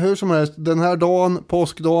 Ja, hur som helst, den här dagen,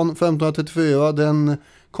 påskdagen 1534, den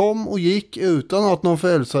kom och gick utan att någon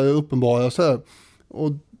frälsare uppenbarade sig.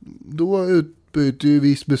 Och då utbyter ju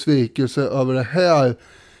viss besvikelse över det här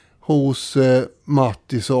hos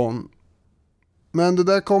Mattisson. Men det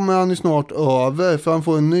där kommer han ju snart över, för han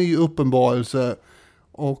får en ny uppenbarelse.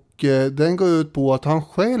 Och den går ut på att han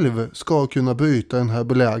själv ska kunna bryta den här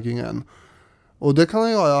belägringen. Och det kan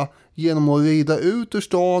han göra genom att rida ut ur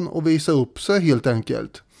stan och visa upp sig helt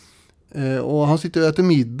enkelt. Och han sitter och äter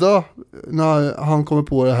middag när han kommer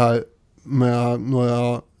på det här med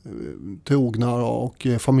några trogna och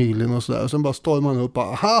familjen och sådär. Och sen bara stormar han upp och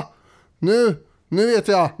aha, nu vet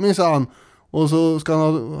jag, minsann. Och så ska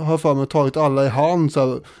han ha för mig tagit alla i hand.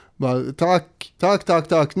 Så bara,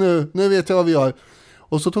 tack, nu vet jag vad vi gör.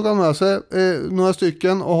 Och så tog han med sig några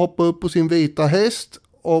stycken och hoppade upp på sin vita häst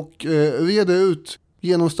och red ut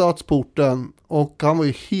genom stadsporten. Och han var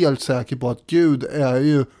ju helt säker på att Gud är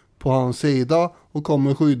ju på hans sida och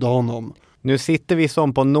kommer skydda honom. Nu sitter vi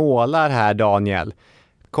som på nålar här, Daniel.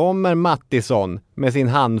 Kommer Mattisson med sin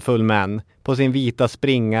handfull män på sin vita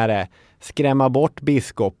springare skrämma bort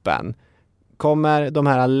biskopen? Kommer de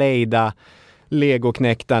här lejda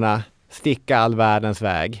legoknäktarna sticka all världens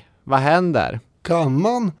väg? Vad händer? Kan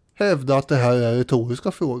man hävda att det här är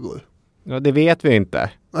retoriska frågor? Ja, det vet vi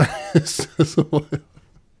inte.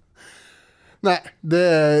 Nej,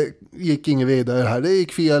 det gick inget vidare här. Det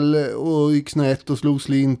gick fel och gick snett och slog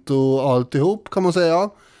slint och alltihop kan man säga.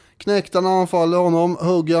 Knäktarna anfaller honom,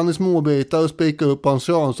 hugger han i småbitar och spikar upp hans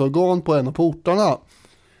könsorgan på en av portarna.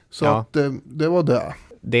 Så ja. Att det var det.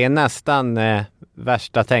 Det är nästan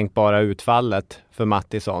värsta tänkbara utfallet för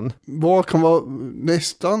Mattisson. Vad kan vara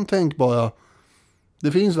nästan tänkbara?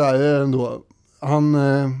 Det finns värre ändå. Han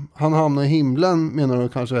hamnar i himlen menar du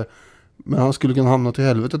kanske. Men han skulle kunna hamna till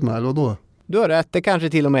helvetet med, eller då? Du har rätt, det kanske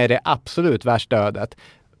till och med är det absolut värsta ödet.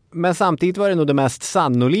 Men samtidigt var det nog det mest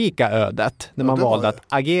sannolika ödet när man valde att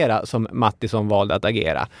agera som Mattisson valde att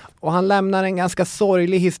agera. Och han lämnar en ganska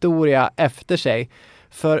sorglig historia efter sig.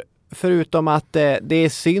 Förutom att det är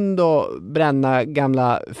synd att bränna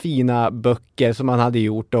gamla fina böcker som han hade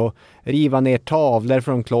gjort och riva ner tavlor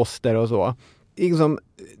från kloster och så.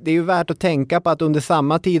 Det är ju värt att tänka på att under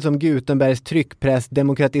samma tid som Gutenbergs tryckpress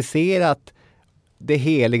demokratiserat det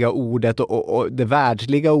heliga ordet och det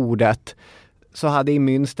världsliga ordet, så hade i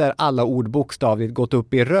Münster alla ord bokstavligt gått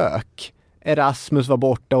upp i rök. Erasmus var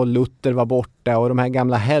borta och Luther var borta och de här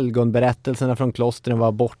gamla helgonberättelserna från klostren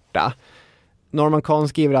var borta. Norman Kahn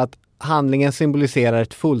skriver att handlingen symboliserar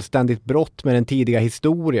ett fullständigt brott med den tidiga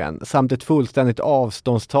historien samt ett fullständigt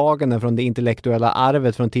avståndstagande från det intellektuella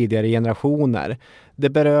arvet från tidigare generationer. Det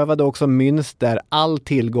berövade också Münster all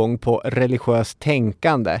tillgång på religiöst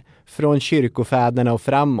tänkande från kyrkofäderna och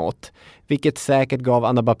framåt, vilket säkert gav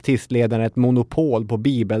anabaptistledaren ett monopol på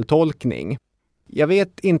bibeltolkning. Jag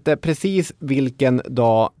vet inte precis vilken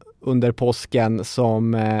dag under påsken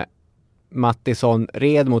som Mattisson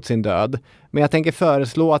red mot sin död. Men jag tänker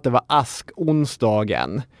föreslå att det var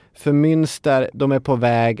askonsdagen. För Münster, de är på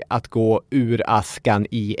väg att gå ur askan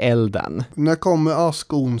i elden. När kommer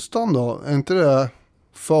askonsdagen då? Är inte det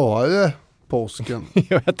före påsken?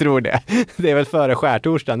 Ja, jag tror det. Det är väl före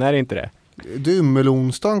skärtorsdagen, är det inte det?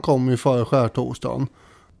 Dymmelonsdagen kommer ju före skärtorsdagen.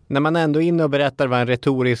 När man ändå är inne och berättar vad en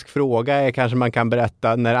retorisk fråga är, kanske man kan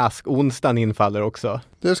berätta när askonsdagen infaller också.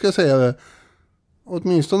 Det ska jag säga det.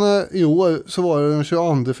 Åtminstone i år så var det den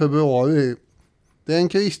 22 februari. Det är en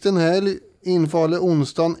kristen helg, infaller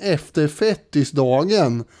onsdagen efter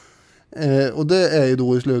fettisdagen. Och det är ju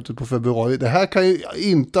då i slutet på februari. Det här kan ju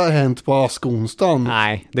inte ha hänt på askonsdagen.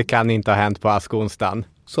 Nej, det kan inte ha hänt på askonsdagen.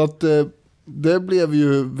 Så att det blev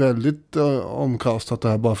ju väldigt omkastat det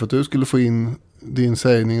här bara för att du skulle få in din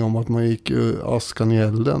sägning om att man gick ur askan i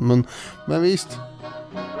elden. Men visst.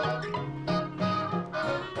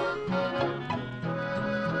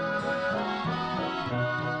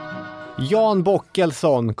 Jan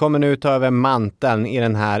Bockelsson kommer nu ta över manteln i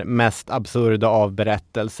den här mest absurda av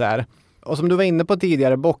berättelser. Och som du var inne på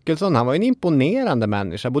tidigare, Bockelsson, han var en imponerande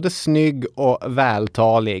människa, både snygg och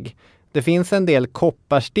vältalig. Det finns en del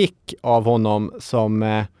kopparstick av honom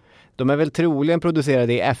som, de är väl troligen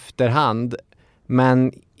producerade i efterhand.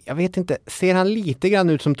 Men jag vet inte, ser han lite grann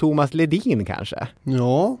ut som Thomas Ledin kanske?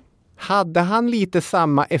 Ja. Hade han lite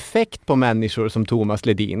samma effekt på människor som Thomas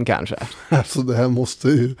Ledin kanske? Alltså det här måste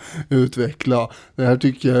ju utveckla. Det här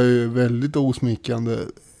tycker jag är väldigt osmickrande,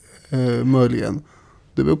 möjligen.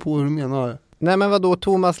 Det beror på hur du menar. Nej men vadå,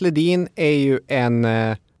 Thomas Ledin är ju en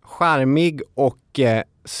charmig och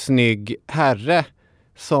snygg herre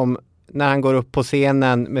som när han går upp på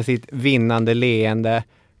scenen med sitt vinnande leende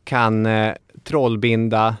kan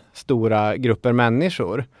trollbinda stora grupper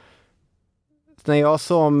människor. Så när jag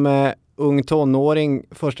som ung tonåring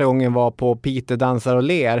första gången var på Peter dansar och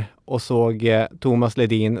ler och såg Thomas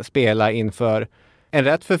Ledin spela inför en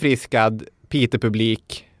rätt förfriskad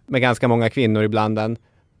Peter-publik med ganska många kvinnor ibland den,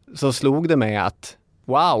 så slog det mig att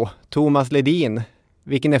wow, Thomas Ledin,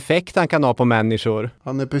 vilken effekt han kan ha på människor.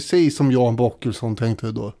 Han är precis som Jan Bockelsson, tänkte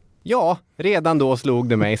du då? Ja, redan då slog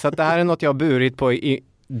det mig. Så att det här är något jag har burit på i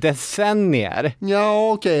decennier.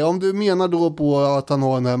 Ja, okej. Om du menar då på att han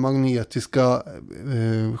har den här magnetiska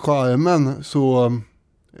skärmen, så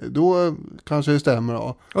då kanske det stämmer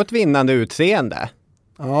då. Och ett vinnande utseende.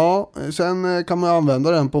 Ja, sen kan man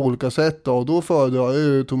använda den på olika sätt då. Och då föredrar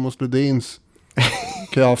ju Thomas Ledins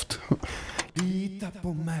kraft. Lita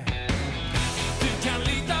på mig. Du kan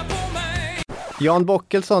lita på mig. Jan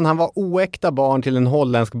Bockelsson, han var oäkta barn till en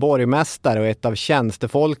holländsk borgmästare och ett av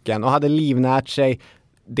tjänstefolken och hade livnärt sig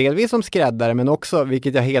delvis som skräddare men också,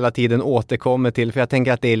 vilket jag hela tiden återkommer till för jag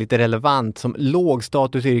tänker att det är lite relevant, som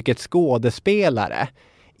lågstatusyrket skådespelare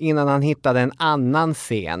innan han hittade en annan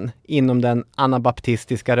scen inom den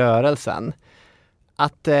anabaptistiska rörelsen.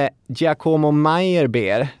 Att Giacomo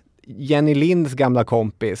Meyerbeer, Jenny Linds gamla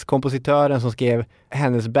kompis, kompositören som skrev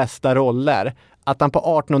hennes bästa roller, att han på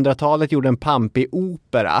 1800-talet gjorde en pampig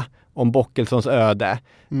opera om Bockelsons öde,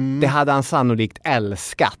 det hade han sannolikt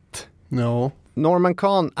älskat. Ja. Norman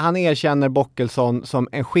Kahn, han erkänner Bockelson som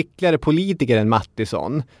en skickligare politiker än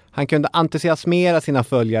Mattisson. Han kunde entusiasmera sina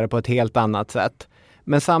följare på ett helt annat sätt.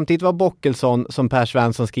 Men samtidigt var Bockelson, som Per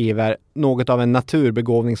Svensson skriver, något av en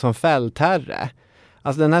naturbegåvning som fältherre.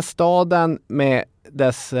 Alltså den här staden med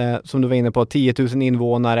dess, som du var inne på, 10 000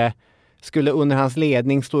 invånare skulle under hans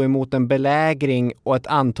ledning stå emot en belägring och ett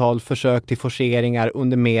antal försök till forceringar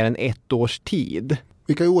under mer än 1 års tid.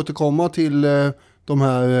 Vi kan ju återkomma till de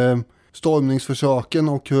här stormningsförsöken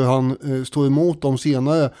och hur han står emot dem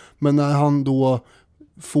senare. Men när han då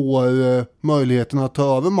får möjligheten att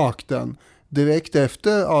ta över makten direkt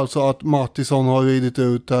efter alltså att Mattisson har ridit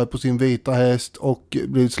ut här på sin vita häst och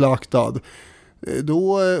blivit slaktad,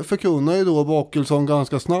 då förkunnar ju då Bockelsson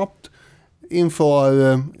ganska snabbt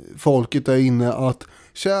inför folket där inne att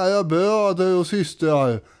kära bröder och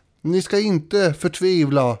systrar, ni ska inte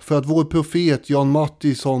förtvivla för att vår profet Jan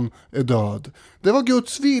Mattisson är död. Det var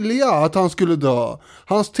Guds vilja att han skulle dö.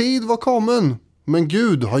 Hans tid var kommen. Men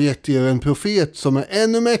Gud har gett er en profet som är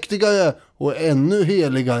ännu mäktigare och ännu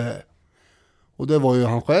heligare. Och det var ju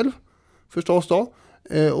han själv, förstås då.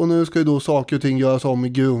 Och nu ska ju då saker och ting göras om i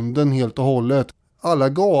grunden helt och hållet. Alla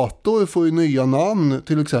gator får ju nya namn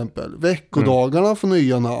till exempel. Veckodagarna får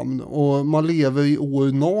nya namn. Och man lever i år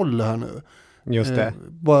 0 här nu. Just det.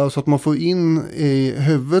 Bara så att man får in i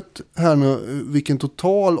huvudet här nu vilken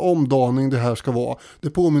total omdaning det här ska vara. Det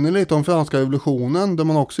påminner lite om franska revolutionen där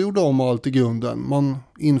man också gjorde om allt i grunden. Man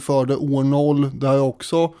införde år 0 där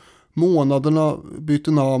också. Månaderna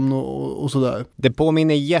bytte namn och sådär. Det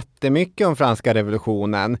påminner jättemycket om franska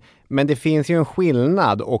revolutionen. Men det finns ju en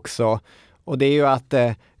skillnad också. Och det är ju att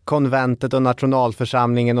konventet och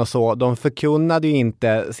nationalförsamlingen och så, de förkunnade ju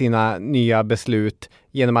inte sina nya beslut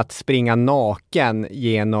genom att springa naken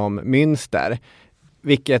genom Münster.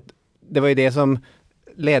 Vilket, det var ju det som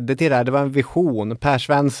ledde till det här. Det var en vision. Per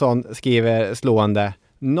Svensson skriver slående: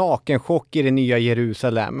 nakenchock i det nya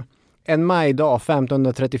Jerusalem. En majdag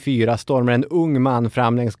 1534 stormar en ung man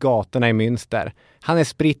fram längs gatorna i Münster. Han är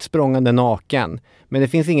spritt språngande naken, men det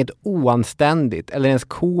finns inget oanständigt eller ens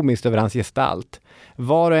komiskt över hans gestalt.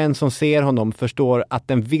 Var och en som ser honom förstår att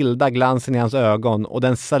den vilda glansen i hans ögon och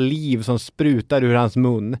den saliv som sprutar ur hans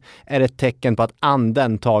mun är ett tecken på att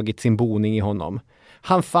anden tagit sin boning i honom.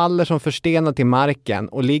 Han faller som förstenad till marken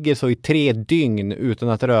och ligger så i 3 dygn utan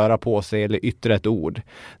att röra på sig eller yttra ett ord.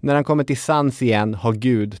 När han kommer till sans igen har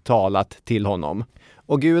Gud talat till honom.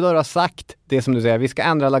 Och Gud har sagt det som du säger, vi ska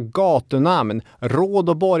ändra alla gatunamn, råd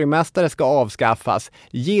och borgmästare ska avskaffas,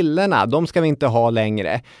 gillerna, de ska vi inte ha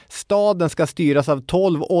längre. Staden ska styras av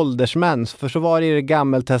 12 åldersmän, för så var det i det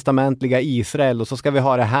gammeltestamentliga Israel och så ska vi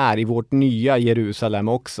ha det här i vårt nya Jerusalem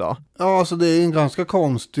också. Ja, alltså det är en ganska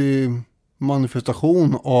konstig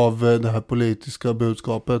manifestation av det här politiska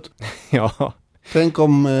budskapet. Ja. Tänk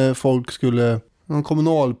om folk skulle någon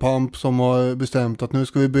kommunalpamp som har bestämt att nu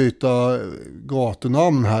ska vi byta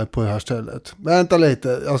gatunamn här på det här stället. Vänta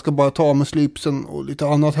lite, jag ska bara ta med slipsen och lite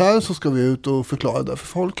annat här, så ska vi ut och förklara det för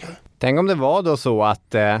folk här. Tänk om det var då så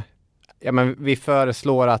att vi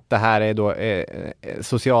föreslår att det här är då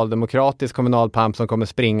socialdemokratisk kommunalpamp som kommer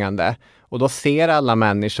springande, och då ser alla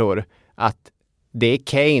människor att det är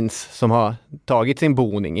Keynes som har tagit sin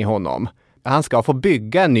boning i honom. Han ska få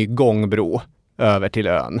bygga en ny gångbro över till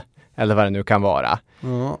ön. Eller vad det nu kan vara.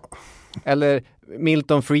 Ja. Eller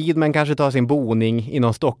Milton Friedman kanske tar sin boning i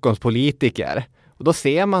någon Stockholmspolitiker. Och då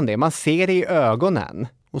ser man det. Man ser det i ögonen.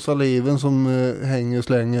 Och saliven som hänger och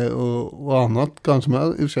slänger och annat kanske med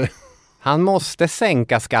i och för sig. Han måste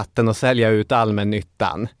sänka skatten och sälja ut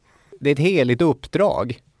allmännyttan. Det är ett heligt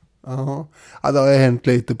uppdrag. Ja, det har hänt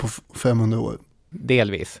lite på 500 år.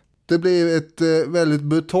 Delvis. Det blir ett väldigt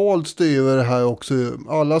brutalt styre det här också.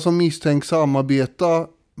 Alla som misstänks samarbeta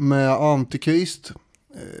med Antikrist.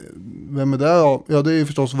 Vem är det då? Ja, det är ju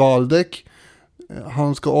förstås Waldeck.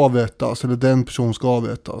 Han ska avrättas, eller den person ska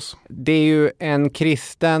avrättas. Det är ju en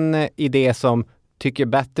kristen idé som tycker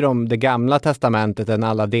bättre om det gamla testamentet än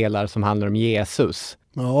alla delar som handlar om Jesus.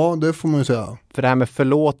 Ja, det får man ju säga. För det här med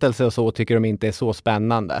förlåtelse och så tycker de inte är så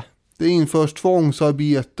spännande. Det införs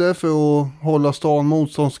tvångsarbete för att hålla stan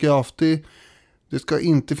motståndskraftig. Det ska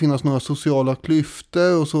inte finnas några sociala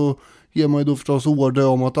klyftor, och så ger man ju då förstås order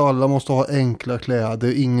om att alla måste ha enkla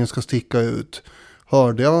kläder, ingen ska sticka ut.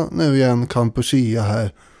 Hörde jag nu igen Kampuchea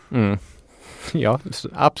här? Mm. Ja,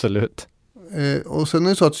 absolut. Och sen är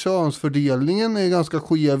det så att könsfördelningen är ganska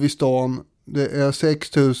skev i stan. Det är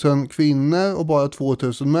 6 000 kvinnor och bara 2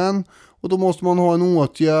 000 män. Och då måste man ha en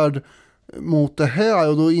åtgärd mot det här,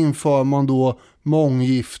 och då inför man då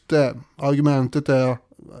månggifte. Argumentet är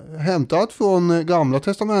hämtat från Gamla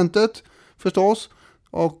testamentet förstås.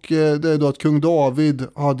 Och det är då att kung David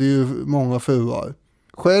hade ju många fruar.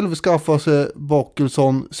 Själv skaffade sig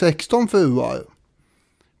Bockelsson 16 fruar.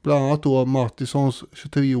 Bland annat då Mattisons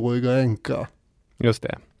 23-åriga änka. Just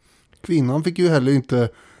det. Kvinnan fick ju heller inte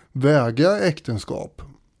vägra äktenskap.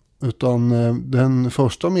 Utan den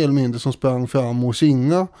första mer eller mindre som sprang fram och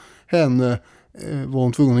kinga henne var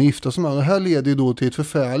hon tvungen att gifta sig med. Det här leder ju då till ett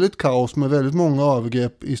förfärligt kaos med väldigt många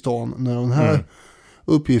övergrepp i stan när den här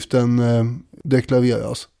uppgiften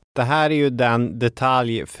deklareras. Det här är ju den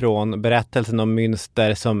detalj från berättelsen om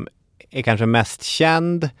Münster som är kanske mest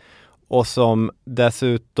känd och som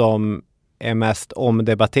dessutom är mest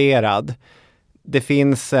omdebatterad. Det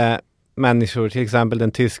finns människor, till exempel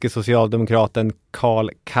den tyske socialdemokraten Karl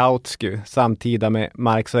Kautsky, samtida med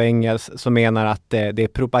Marx och Engels, som menar att det är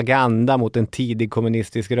propaganda mot en tidig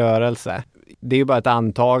kommunistisk rörelse. Det är ju bara ett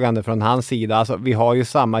antagande från hans sida. Alltså, vi har ju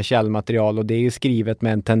samma källmaterial och det är ju skrivet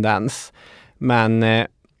med en tendens. Men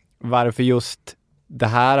varför just det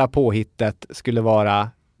här påhittet skulle vara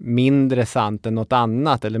mindre sant än något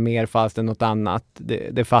annat eller mer falskt än något annat,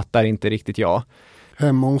 det fattar inte riktigt jag.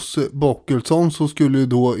 Hemma hos Bockelsson så skulle ju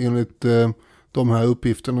då enligt de här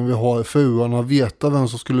uppgifterna vi har fruarna veta vem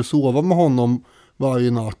som skulle sova med honom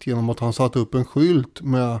varje natt genom att han satte upp en skylt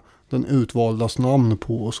med den utvaldas namn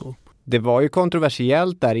på och så. Det var ju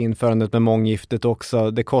kontroversiellt där införandet med månggiftet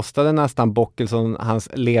också. Det kostade nästan Bockelsson hans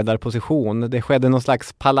ledarposition. Det skedde någon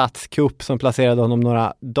slags palatskupp som placerade honom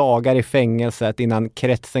några dagar i fängelset innan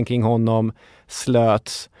kretsen kring honom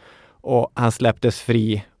slöts och han släpptes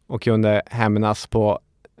fri och kunde hämnas på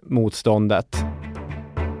motståndet.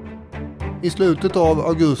 I slutet av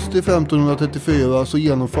augusti 1534 så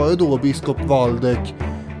genomförde då biskop Waldeck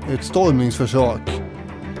ett stormningsförsök.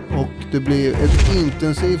 Och det blir ett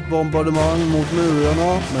intensivt bombardemang mot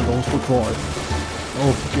murarna, men de står kvar.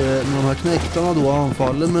 Och när de här knäktarna då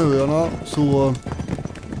anfaller murarna så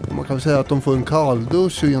man kan säga att de får en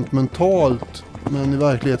kalldusch rent mentalt. Men i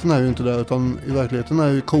verkligheten är det ju inte det, utan i verkligheten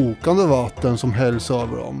är det kokande vatten som hälls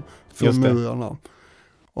över dem från murarna.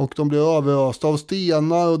 Och de blir överösta av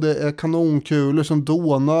stenar och det är kanonkulor som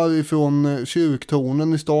dånar ifrån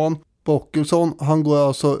kyrktornen i stan. Bockelsson, han går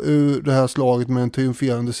alltså ur det här slaget med en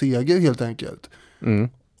triumferande seger helt enkelt. Mm.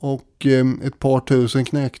 Och ett par tusen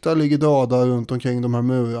knäktar ligger döda runt omkring de här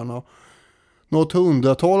murarna. Något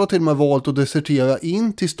hundratal har till och med valt att desertera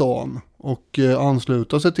in till stan och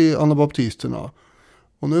ansluta sig till anabaptisterna.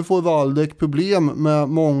 Och nu får Waldeck problem med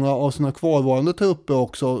många av sina kvarvarande trupper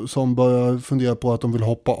också som börjar fundera på att de vill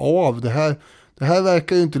hoppa av. Det här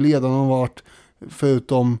verkar ju inte leda någon vart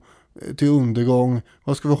förutom till undergång.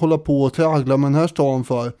 Vad ska vi hålla på och traggla med den här stan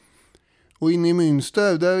för? Och inne i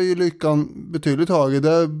Münster, där är ju lyckan betydligt högre.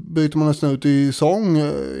 Där byter man nästan ut i sång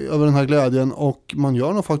över den här glädjen och man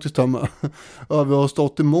gör nog faktiskt det med. Över att ha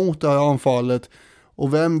stått emot det här anfallet.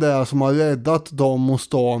 Och vem det är som har räddat dem och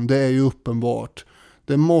stan, det är ju uppenbart.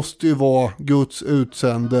 Det måste ju vara Guds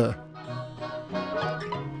utsände.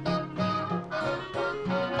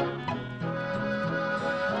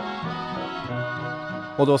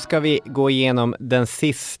 Och då ska vi gå igenom den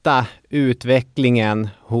sista utvecklingen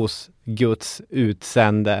hos Guds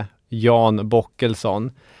utsände, Jan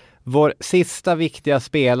Bockelsson. Vår sista viktiga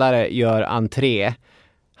spelare gör entré.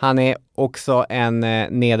 Han är också en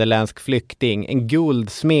nederländsk flykting, en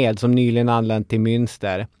guldsmed som nyligen anlänt till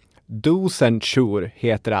Münster. Dosenschur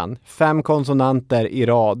heter han. 5 konsonanter i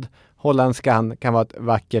rad. Hollandskan kan vara ett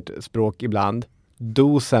vackert språk ibland.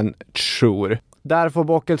 Dosenschur. Där får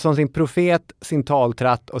Bockelsson sin profet, sin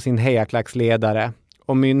taltratt och sin hejaklacksledare.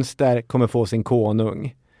 Och Münster kommer få sin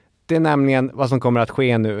konung. Det är nämligen vad som kommer att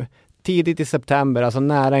ske nu. Tidigt i september, alltså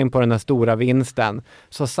nära in på den här stora vinsten,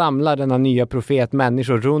 så samlar denna nya profet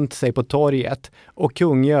människor runt sig på torget och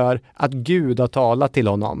kungör att Gud har talat till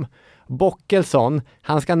honom. Bockelsson,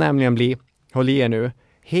 han ska nämligen bli, håll i er nu,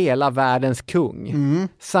 hela världens kung.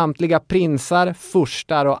 Samtliga prinsar,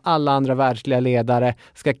 furstar och alla andra världsliga ledare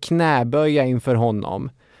ska knäböja inför honom.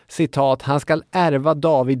 Citat, han ska ärva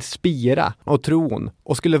Davids spira och tron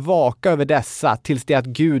och skulle vaka över dessa tills det att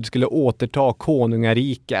Gud skulle återta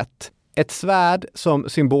konungariket. Ett svärd som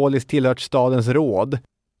symboliskt tillhört stadens råd.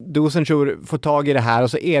 Dosenschur får tag i det här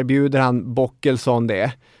och så erbjuder han Bockelsson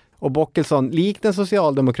det. Och Bockelsson, likt en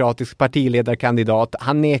socialdemokratisk partiledarkandidat,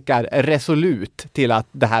 han nekar resolut till att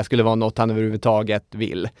det här skulle vara något han överhuvudtaget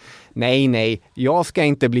vill. Nej, jag ska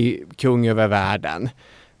inte bli kung över världen.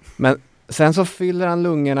 Men sen så fyller han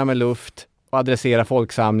lungorna med luft och adresserar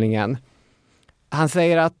folksamlingen. Han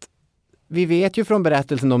säger att vi vet ju från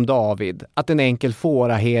berättelsen om David att en enkel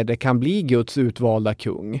fåraherde kan bli Guds utvalda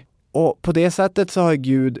kung. Och på det sättet så har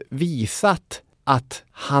Gud visat att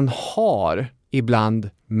han har ibland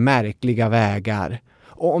märkliga vägar.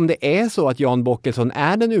 Och om det är så att Jan Bockelsson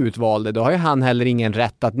är den utvalde, då har ju han heller ingen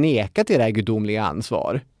rätt att neka till det här gudomliga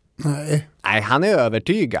ansvar. Nej, han är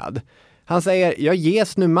övertygad. Han säger, jag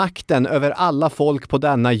ges nu makten över alla folk på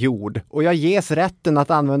denna jord och jag ges rätten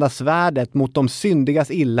att använda svärdet mot de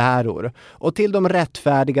syndigas illäror och till de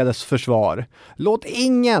rättfärdigades försvar. Låt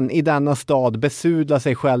ingen i denna stad besudla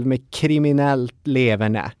sig själv med kriminellt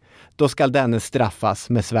leverne. Då ska denne straffas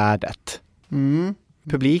med svärdet.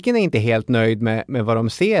 Publiken är inte helt nöjd med vad de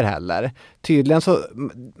ser heller. Tydligen så,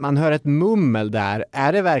 man hör ett mummel där.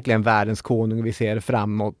 Är det verkligen världens konung vi ser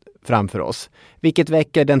framför oss? Vilket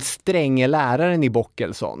väcker den stränge läraren i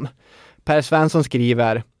Bockelsson. Per Svensson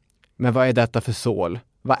skriver, men vad är detta för sål?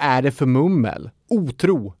 Vad är det för mummel?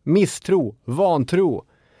 Otro, misstro, vantro.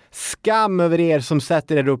 Skam över er som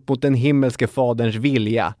sätter er upp mot den himmelske faderns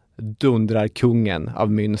vilja, dundrar kungen av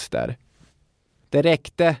Münster. Det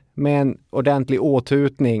räckte med en ordentlig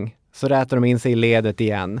åtutning så rätar de in sig i ledet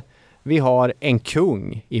igen. Vi har en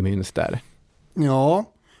kung i Münster. Ja,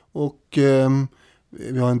 och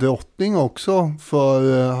vi har en drottning också,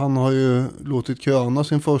 för han har ju låtit kröna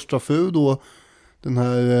sin första fru då, den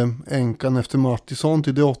här änkan efter Mattisson,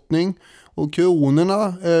 till drottning. Och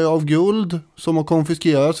kronorna är av guld som har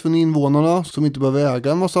konfiskerats från invånarna som inte behöver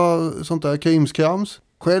äga en massa sånt där krimskrams.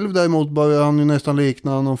 Själv däremot börjar han ju nästan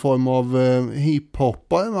likna någon form av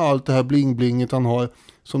hiphoppare med allt det här bling-blinget han har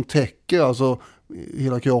som täcker alltså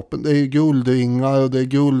hela kroppen. Det är guldringar och det är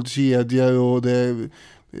guldkedjor och det är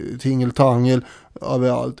tingeltangel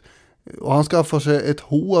överallt. Och han skaffar sig ett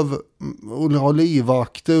hov och har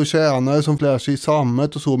livvakter och tjänare som flär sig i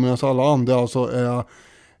sammet och så, medan alla andra alltså är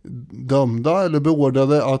dömda eller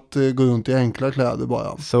beordrade att gå runt i enkla kläder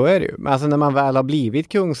bara. Så är det ju. Men alltså när man väl har blivit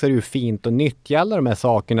kung så är det ju fint att nyttja alla de här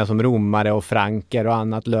sakerna som romare och franker och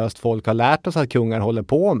annat löst folk har lärt oss att kungar håller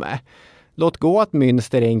på med. Låt gå att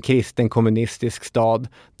Münster är en kristen kommunistisk stad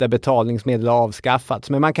där betalningsmedel har avskaffats.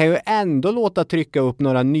 Men man kan ju ändå låta trycka upp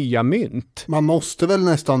några nya mynt. Man måste väl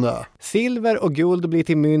nästan det. Silver och guld blir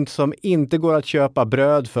till mynt som inte går att köpa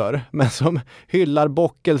bröd för, men som hyllar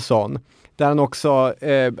Bockelsson. Där han också,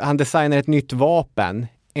 han designar ett nytt vapen.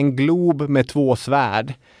 En glob med 2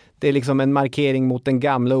 svärd. Det är liksom en markering mot den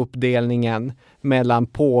gamla uppdelningen mellan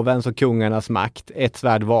påvens och kungarnas makt. Ett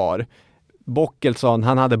svärd var. Bockelsson,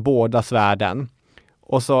 han hade båda svärden.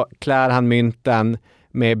 Och så klär han mynten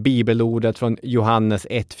med bibelordet från Johannes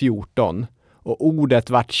 1:14. Och ordet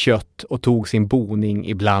vart kött och tog sin boning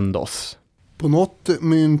ibland oss. På något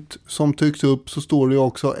mynt som tycks upp så står det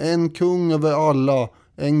också en kung över alla,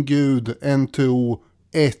 en gud, en tro,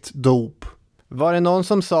 ett dop. Var det någon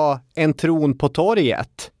som sa en tron på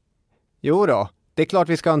torget? Jo då, det är klart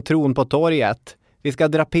vi ska ha en tron på torget. Vi ska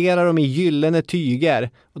drapera dem i gyllene tyger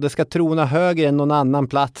och det ska trona högre än någon annan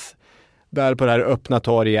plats där på det här öppna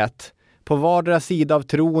torget. På vardera sida av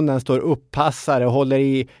tronen står uppassare och håller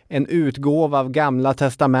i en utgåva av Gamla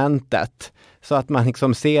testamentet. Så att man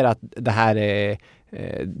liksom ser att det här är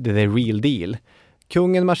the real deal.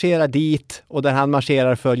 Kungen marscherar dit och där han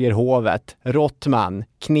marscherar följer hovet, Rottman,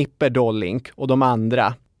 Knipperdolling och de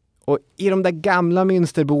andra. Och i de där gamla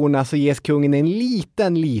Münsterborna så ges kungen en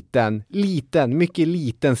mycket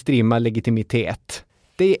liten strimma legitimitet.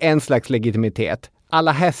 Det är en slags legitimitet.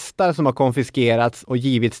 Alla hästar som har konfiskerats och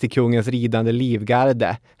givits till kungens ridande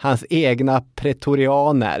livgarde, hans egna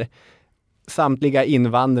pretorianer, samtliga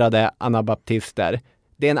invandrade anabaptister,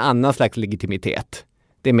 det är en annan slags legitimitet.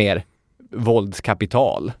 Det är mer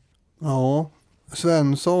våldskapital. Ja,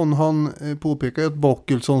 Svensson han påpekar att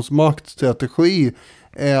Bockelsons maktstrategi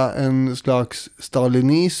är en slags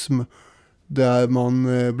stalinism där man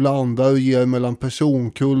blandar och ger mellan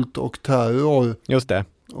personkult och terror. Just det.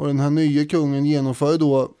 Och den här nya kungen genomför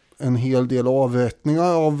då en hel del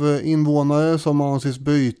avrättningar av invånare som anses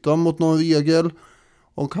bryta mot någon regel.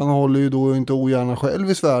 Och han håller ju då inte ogärna själv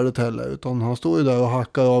i svärdet heller, utan han står ju där och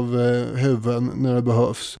hackar av huvuden när det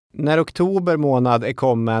behövs. När oktober månad är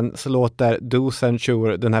kommen så låter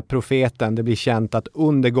Dusenchur, den här profeten, det blir känt att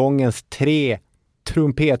undergångens 3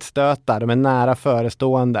 trumpetstötar, de är nära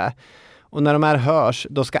förestående. Och när de här hörs,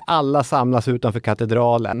 då ska alla samlas utanför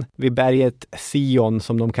katedralen, vid berget Sion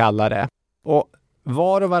som de kallar det. Och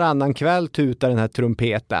var och varannan kväll tutar den här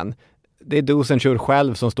trumpeten. Det är Dusenchur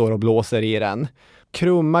själv som står och blåser i den.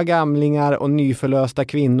 Krumma gamlingar och nyförlösta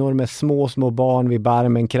kvinnor med små barn vid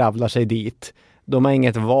barmen kravlar sig dit. De har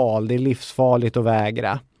inget val, det är livsfarligt att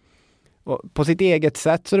vägra. Och på sitt eget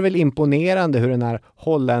sätt så är det väl imponerande hur den här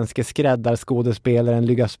holländske skräddarskådespelaren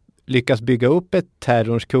lyckas bygga upp ett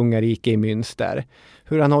terrorns kungarike i Münster.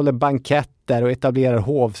 Hur han håller banketter och etablerar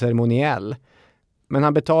hovceremoniell. Men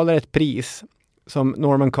han betalar ett pris. Som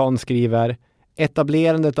Norman Kahn skriver: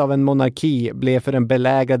 etablerandet av en monarki blev för den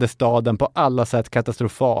belägrade staden på alla sätt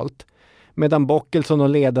katastrofalt. Medan Bockelson och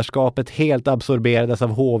ledarskapet helt absorberades av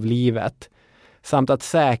hovlivet. Samt att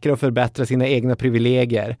säkra och förbättra sina egna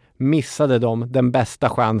privilegier missade de den bästa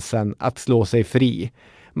chansen att slå sig fri.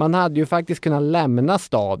 Man hade ju faktiskt kunnat lämna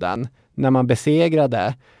staden när man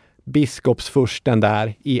besegrade biskopsfursten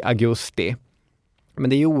där i augusti. Men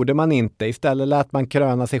det gjorde man inte. Istället lät man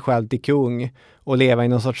kröna sig själv till kung och leva i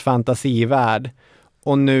någon sorts fantasivärld.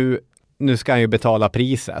 Och nu ska han ju betala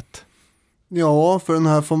priset. Ja, för den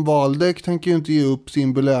här von Waldeck tänker ju inte ge upp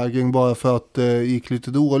sin belägring bara för att det gick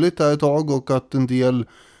lite dåligt där ett tag och att en del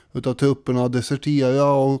utav trupperna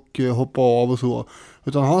desertera och hoppa av och så.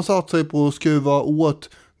 Utan han satt sig på att skruva åt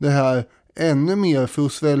det här ännu mer för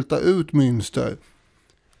att svälta ut Münster.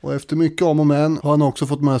 Och efter mycket om och men har han också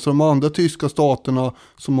fått med sig de andra tyska staterna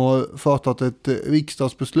som har fattat ett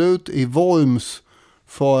riksdagsbeslut i Worms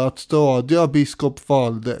för att stödja biskop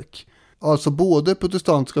Waldeck. Alltså både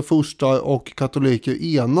protestantiska furstar och katoliker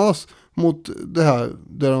enas mot det här,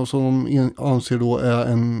 det som de anser då är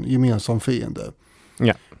en gemensam fiende.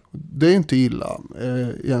 Ja. Det är inte illa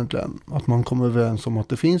egentligen att man kommer överens om att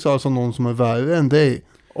det finns alltså någon som är värre än dig.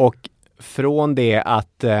 Och från det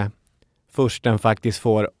att fursten faktiskt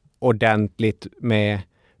får ordentligt med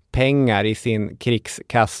pengar i sin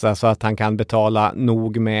krigskassa så att han kan betala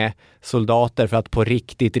nog med soldater för att på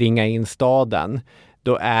riktigt ringa in staden,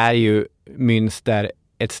 då är ju Münster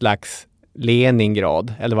ett slags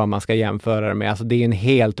Leningrad, eller vad man ska jämföra det med. Alltså det är en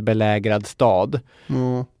helt belägrad stad.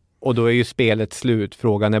 Mm. Och då är ju spelet slut.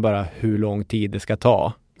 Frågan är bara hur lång tid det ska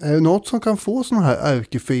ta. Är det något som kan få såna här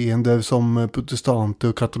ärkefiender som protestanter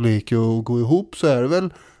och katoliker att gå ihop, så är det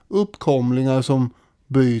väl uppkomlingar som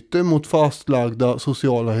byter mot fastlagda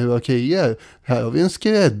sociala hierarkier. Här har vi en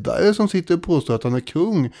skräddare som sitter och påstår att han är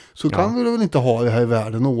kung. Så kan vi väl inte ha det här i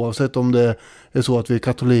världen, oavsett om det är så att vi är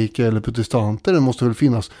katoliker eller protestanter. Det måste väl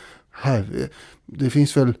finnas här.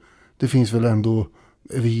 Det finns väl ändå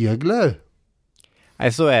regler.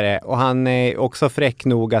 Nej, så är det. Och han är också fräck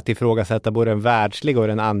nog att ifrågasätta både den världsliga och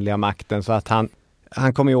den andliga makten, så att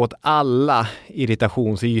han kommer ju åt alla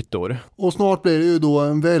irritationsytor. Och snart blir det ju då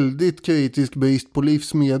en väldigt kritisk brist på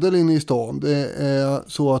livsmedel inne i stan. Det är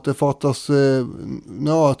så att det fattas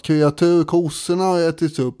nötkreatur, kossorna har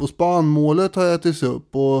ätits upp och spannmålet har ätits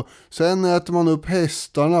upp. Och sen äter man upp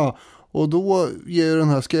hästarna. Och då ger den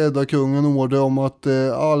här skräddarkungen order om att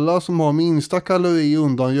alla som har minsta kalori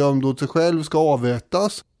undangömd åt sig själv ska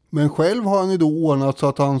avrättas. Men själv har han ju då ordnat så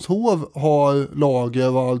att hans hov har lager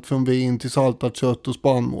av allt från vin till saltat kött och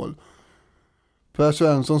spannmål. Per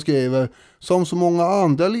Svensson skriver: som så många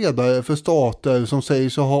andra ledare för stater som säger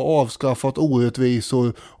sig ha avskaffat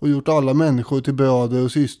orättvisor och gjort alla människor till bröder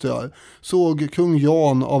och systrar, såg kung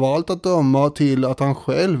Jan av allt att döma till att han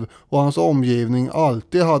själv och hans omgivning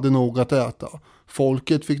alltid hade nog att äta.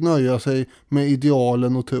 Folket fick nöja sig med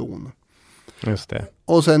idealen och tron. Just det.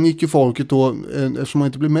 Och sen gick ju folket då, eftersom man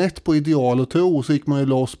inte blev mätt på ideal och tro, så gick man ju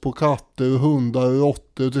loss på katter och hundar och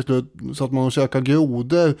råttor till slut, så att man käkade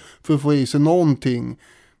grodor för att få i sig någonting.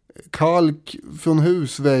 Kalk från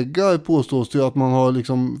husväggar påstås det ju att man har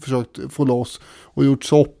liksom försökt få loss och gjort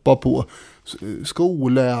soppa på.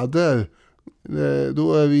 Skoläder,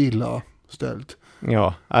 då är vi illa ställt.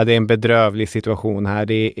 Ja, det är en bedrövlig situation här.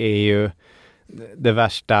 Det är ju det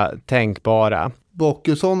värsta tänkbara.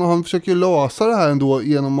 Bockelsson, han försöker lösa det här ändå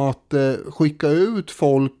genom att skicka ut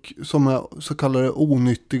folk som är så kallade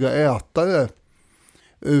onyttiga ätare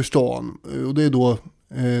ur stan. Och det är då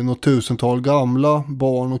något tusental gamla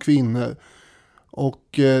barn och kvinnor.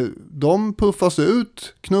 Och de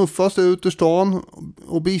knuffas ut ur stan.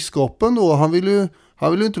 Och biskopen då, han vill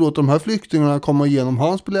ju inte låta de här flyktingarna komma igenom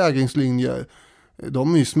hans belägringslinjer.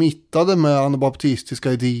 De är ju smittade med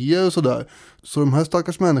anabaptistiska idéer och sådär. Så de här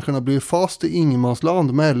stackars människorna blir fast i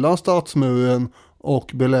ingenmansland mellan stadsmuren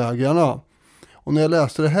och belägrarna. Och när jag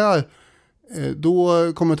läste det här, då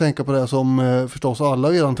kommer jag tänka på det som förstås alla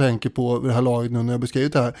redan tänker på vid det här laget nu när jag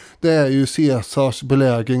beskrivit det här. Det är ju Caesars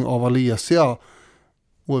belägring av Alesia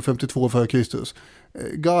år 52 f.Kr.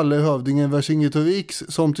 Gallerhövdingen Vercingetorix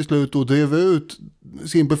som till slut då drev ut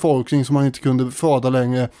sin befolkning som han inte kunde föda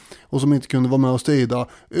längre och som inte kunde vara med och strida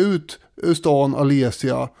ut ur stan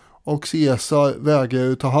Alesia, och Caesar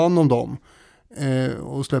vägrade ta hand om dem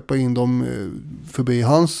och släppa in dem förbi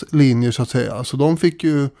hans linjer så att säga. Så de fick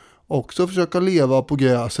ju också försöka leva på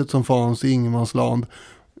gräset som fanns i ingenmansland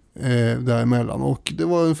däremellan, och det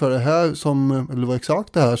var ungefär det här som, eller det var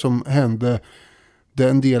exakt det här som hände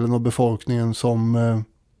den delen av befolkningen som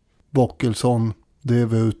Bockelsson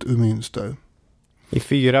drev ut ur Münster. I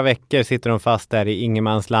 4 veckor sitter de fast där i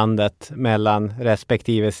ingenmanslandet mellan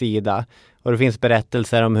respektive sida. Och det finns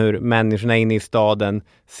berättelser om hur människorna inne i staden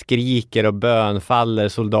skriker och bönfaller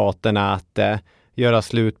soldaterna att göra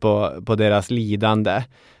slut på deras lidande.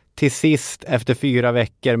 Till sist, efter 4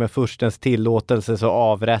 veckor med furstens tillåtelse, så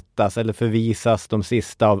avrättas eller förvisas de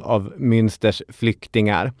sista av Münsters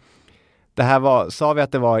flyktingar. Det här sa vi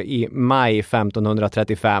att det var i maj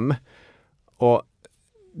 1535. Och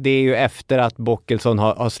det är ju efter att Bockelsson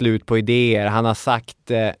har slut på idéer.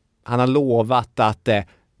 Han har lovat att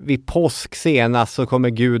vid påsk senast så kommer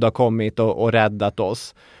Gud ha kommit och räddat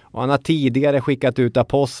oss. Och han har tidigare skickat ut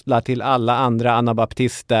apostlar till alla andra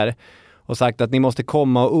anabaptister och sagt att ni måste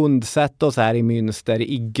komma och undsätta oss här i Münster.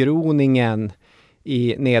 I Groningen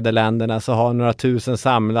i Nederländerna så har några tusen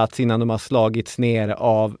samlats innan de har slagits ner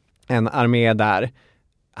av en armé där.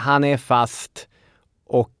 Han är fast,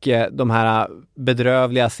 och de här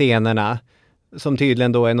bedrövliga scenerna som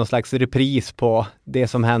tydligen då är någon slags repris på det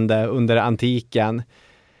som hände under antiken.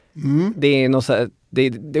 Det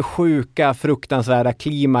är det sjuka, fruktansvärda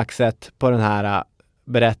klimaxet på den här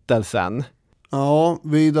berättelsen. Ja,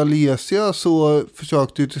 vid Alesia så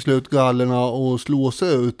försökte ju till slut gallerna att slå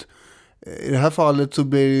sig ut. I det här fallet så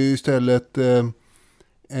blir det ju istället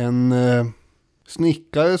en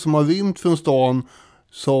snickare som har rymt från stan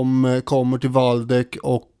som kommer till Waldeck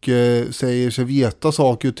och säger sig veta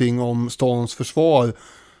saker och ting om stans försvar,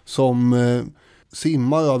 som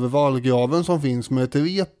simmar över vallgraven som finns med ett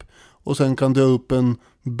rep och sen kan dra upp en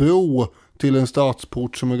bro till en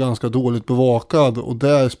stadsport som är ganska dåligt bevakad, och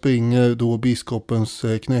där springer då biskopens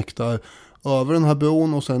knäktar över den här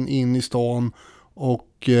bron och sen in i stan,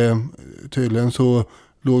 och tydligen så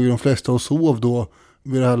låg de flesta och sov då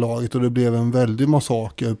vid det här laget, och det blev en väldig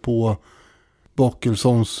massaker på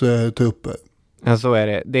Bockelssons trupper. Ja, så är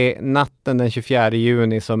det. Det är natten den 24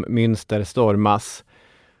 juni som Münster stormas.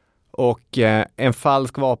 Och en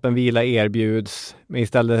falsk vapenvila erbjuds. Men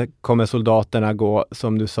istället kommer soldaterna gå,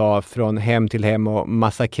 som du sa, från hem till hem och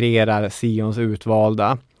massakrerar Sions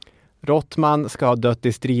utvalda. Rottman ska ha dött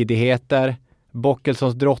i stridigheter.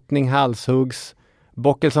 Bockelssons drottning halshuggs.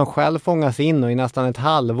 Bockelsson själv fångas in och i nästan ett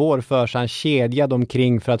halvår förs han kedjad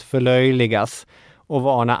omkring för att förlöjligas och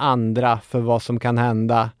varna andra för vad som kan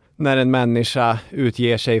hända när en människa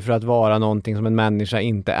utger sig för att vara någonting som en människa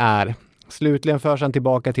inte är. Slutligen förs han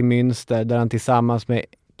tillbaka till Münster där han tillsammans med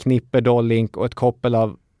Knipper Dollink och ett koppel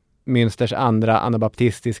av Münsters andra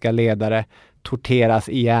anabaptistiska ledare torteras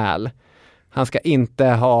ihjäl. Han ska inte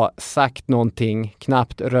ha sagt någonting,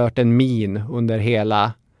 knappt rört en min under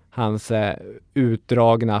hela hans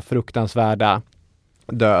utdragna, fruktansvärda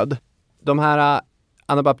död. De här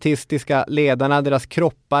anabaptistiska ledarna, deras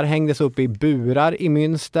kroppar hängdes upp i burar i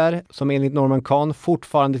Münster som enligt Norman Kahn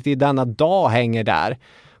fortfarande till denna dag hänger där.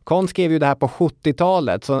 Kahn skrev ju det här på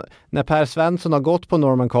 70-talet, så när Per Svensson har gått på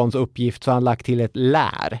Norman Kahns uppgift så har han lagt till ett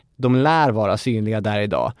lär. De lär vara synliga där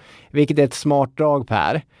idag, vilket är ett smart drag,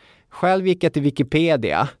 Per. Själv gick jag till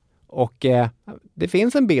Wikipedia och det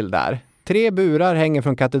finns en bild där. 3 burar hänger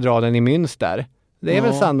från katedralen i Münster. Det är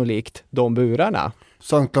väl sannolikt de burarna.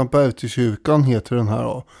 Sankt Lamberti-kyrkan heter den här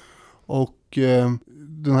då. Och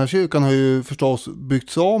den här kyrkan har ju förstås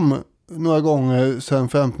byggts om några gånger sedan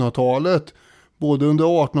 1500-talet. Både under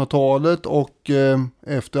 1800-talet och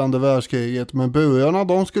efter andra världskriget. Men burarna,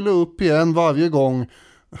 de skulle upp igen varje gång.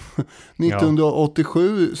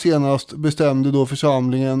 1987 senast bestämde då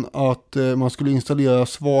församlingen att man skulle installera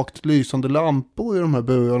svagt lysande lampor i de här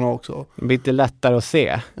burarna också. Lite lättare att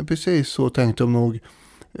se. Precis så tänkte de nog.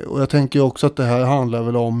 Och jag tänker också att det här handlar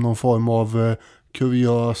väl om någon form av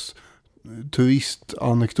kuriös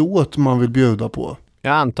turistanekdot man vill bjuda på.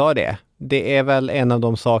 Jag antar det. Det är väl en av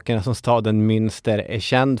de sakerna som staden Münster är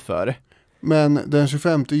känd för. Men den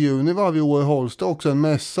 25 juni varje år hålls det också en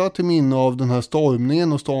mässa till minne av den här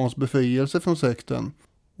stormningen och stans befrielse från sekten.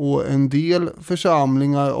 Och en del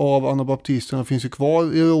församlingar av anabaptisterna finns ju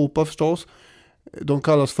kvar i Europa förstås. De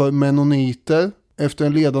kallas för mennoniter efter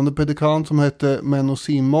en ledande predikant som hette Menno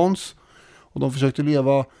Simons. Och de försökte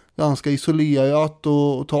leva ganska isolerat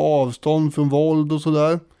och ta avstånd från våld och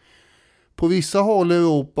sådär. På vissa håll i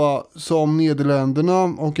Europa, som Nederländerna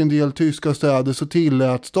och en del tyska städer, så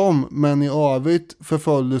tilläts de, men i övrigt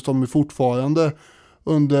förföljdes de fortfarande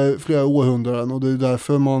under flera århundraden. Och det är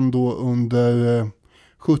därför man då under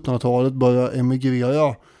 1700-talet började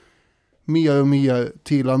emigrera mer och mer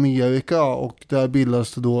till Amerika, och där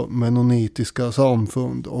bildas det då mennonitiska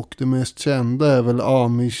samfund. Och det mest kända är väl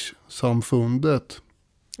Amish-samfundet.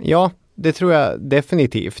 Ja, det tror jag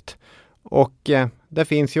definitivt. Och det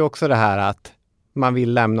finns ju också det här att man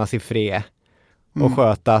vill lämnas i fred och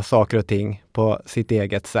sköta saker och ting på sitt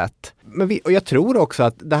eget sätt. Och jag tror också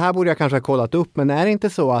att, det här borde jag kanske ha kollat upp, men är det inte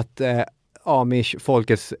så att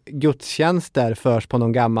Amish-folkets gudstjänster förs på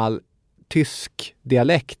någon gammal tysk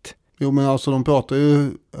dialekt? Jo, men alltså de pratar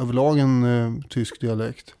ju överlag en tysk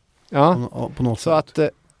dialekt. Ja, på något så sätt. Att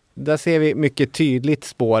där ser vi mycket tydligt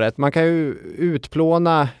spåret. Man kan ju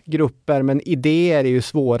utplåna grupper, men idéer är ju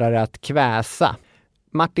svårare att kväsa.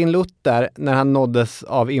 Martin Luther, när han nåddes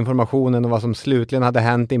av informationen om vad som slutligen hade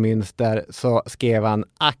hänt i Münster, så skrev han: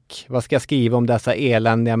 ack, vad ska jag skriva om dessa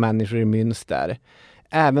eländiga människor i Münster?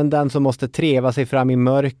 Även den som måste treva sig fram i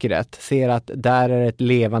mörkret ser att där är ett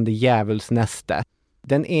levande djävulsnäste.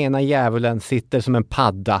 Den ena djävulen sitter som en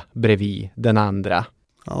padda bredvid den andra.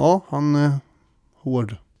 Ja, han är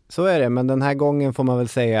hård. Så är det, men den här gången får man väl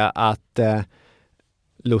säga att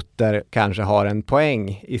Luther kanske har en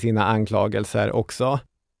poäng i sina anklagelser också.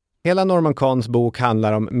 Hela Norman Kahns bok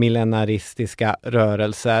handlar om millenaristiska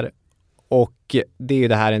rörelser, och det är ju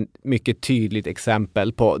det här en mycket tydligt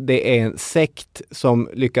exempel på. Det är en sekt som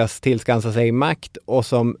lyckas tillskansa sig makt och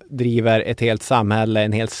som driver ett helt samhälle,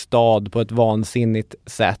 en hel stad på ett vansinnigt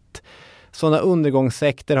sätt. Sådana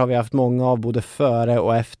undergångssekter har vi haft många av både före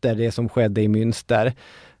och efter det som skedde i Münster.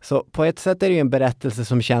 Så på ett sätt är det ju en berättelse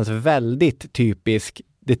som känns väldigt typisk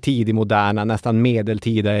det tidigmoderna, nästan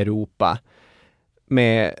medeltida Europa.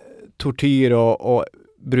 Med tortyr och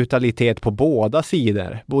brutalitet på båda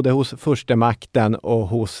sidor. Både hos förstemakten och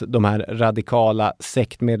hos de här radikala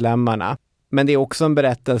sektmedlemmarna. Men det är också en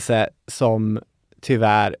berättelse som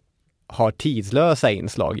tyvärr har tidslösa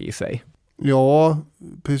inslag i sig. Ja,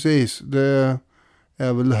 precis. Det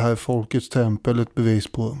är väl det här Folkets tempel ett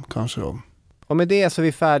bevis på, kanske då. Och med det så är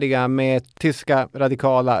vi färdiga med tyska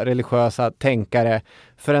radikala religiösa tänkare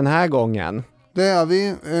för den här gången. Det är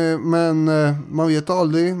vi, men man vet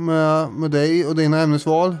aldrig med dig och dina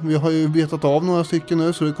ämnesval. Vi har ju betat av några stycken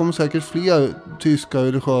nu, så det kommer säkert fler tyska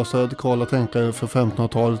religiösa radikala tänkare för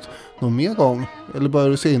 1500-talet någon mer gång. Eller börjar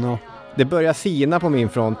det sina? Det börjar sina på min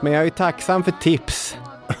front, men jag är ju tacksam för tips.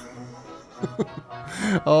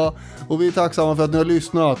 Ja, och vi är tacksamma för att ni har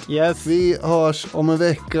lyssnat. Yes. Vi hörs om en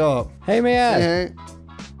vecka. Hej med er! Hej, hej.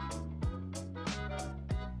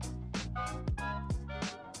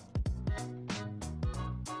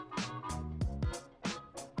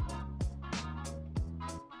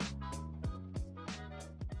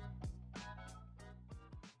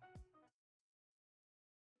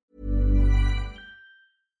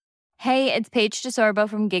 Hey, it's Paige DeSorbo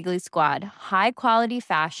from Giggly Squad. High quality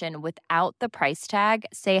fashion without the price tag.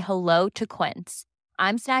 Say hello to Quince.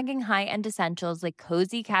 I'm snagging high-end essentials like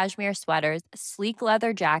cozy cashmere sweaters, sleek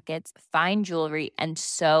leather jackets, fine jewelry, and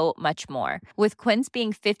so much more. With Quince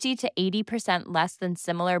being 50 to 80% less than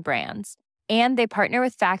similar brands. And they partner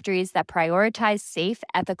with factories that prioritize safe,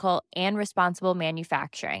 ethical, and responsible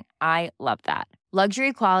manufacturing. I love that.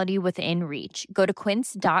 Luxury quality within reach. Go to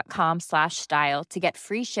quince.com/style to get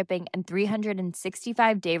free shipping and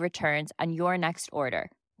 365-day returns on your next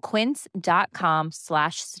order.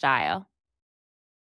 Quince.com/style.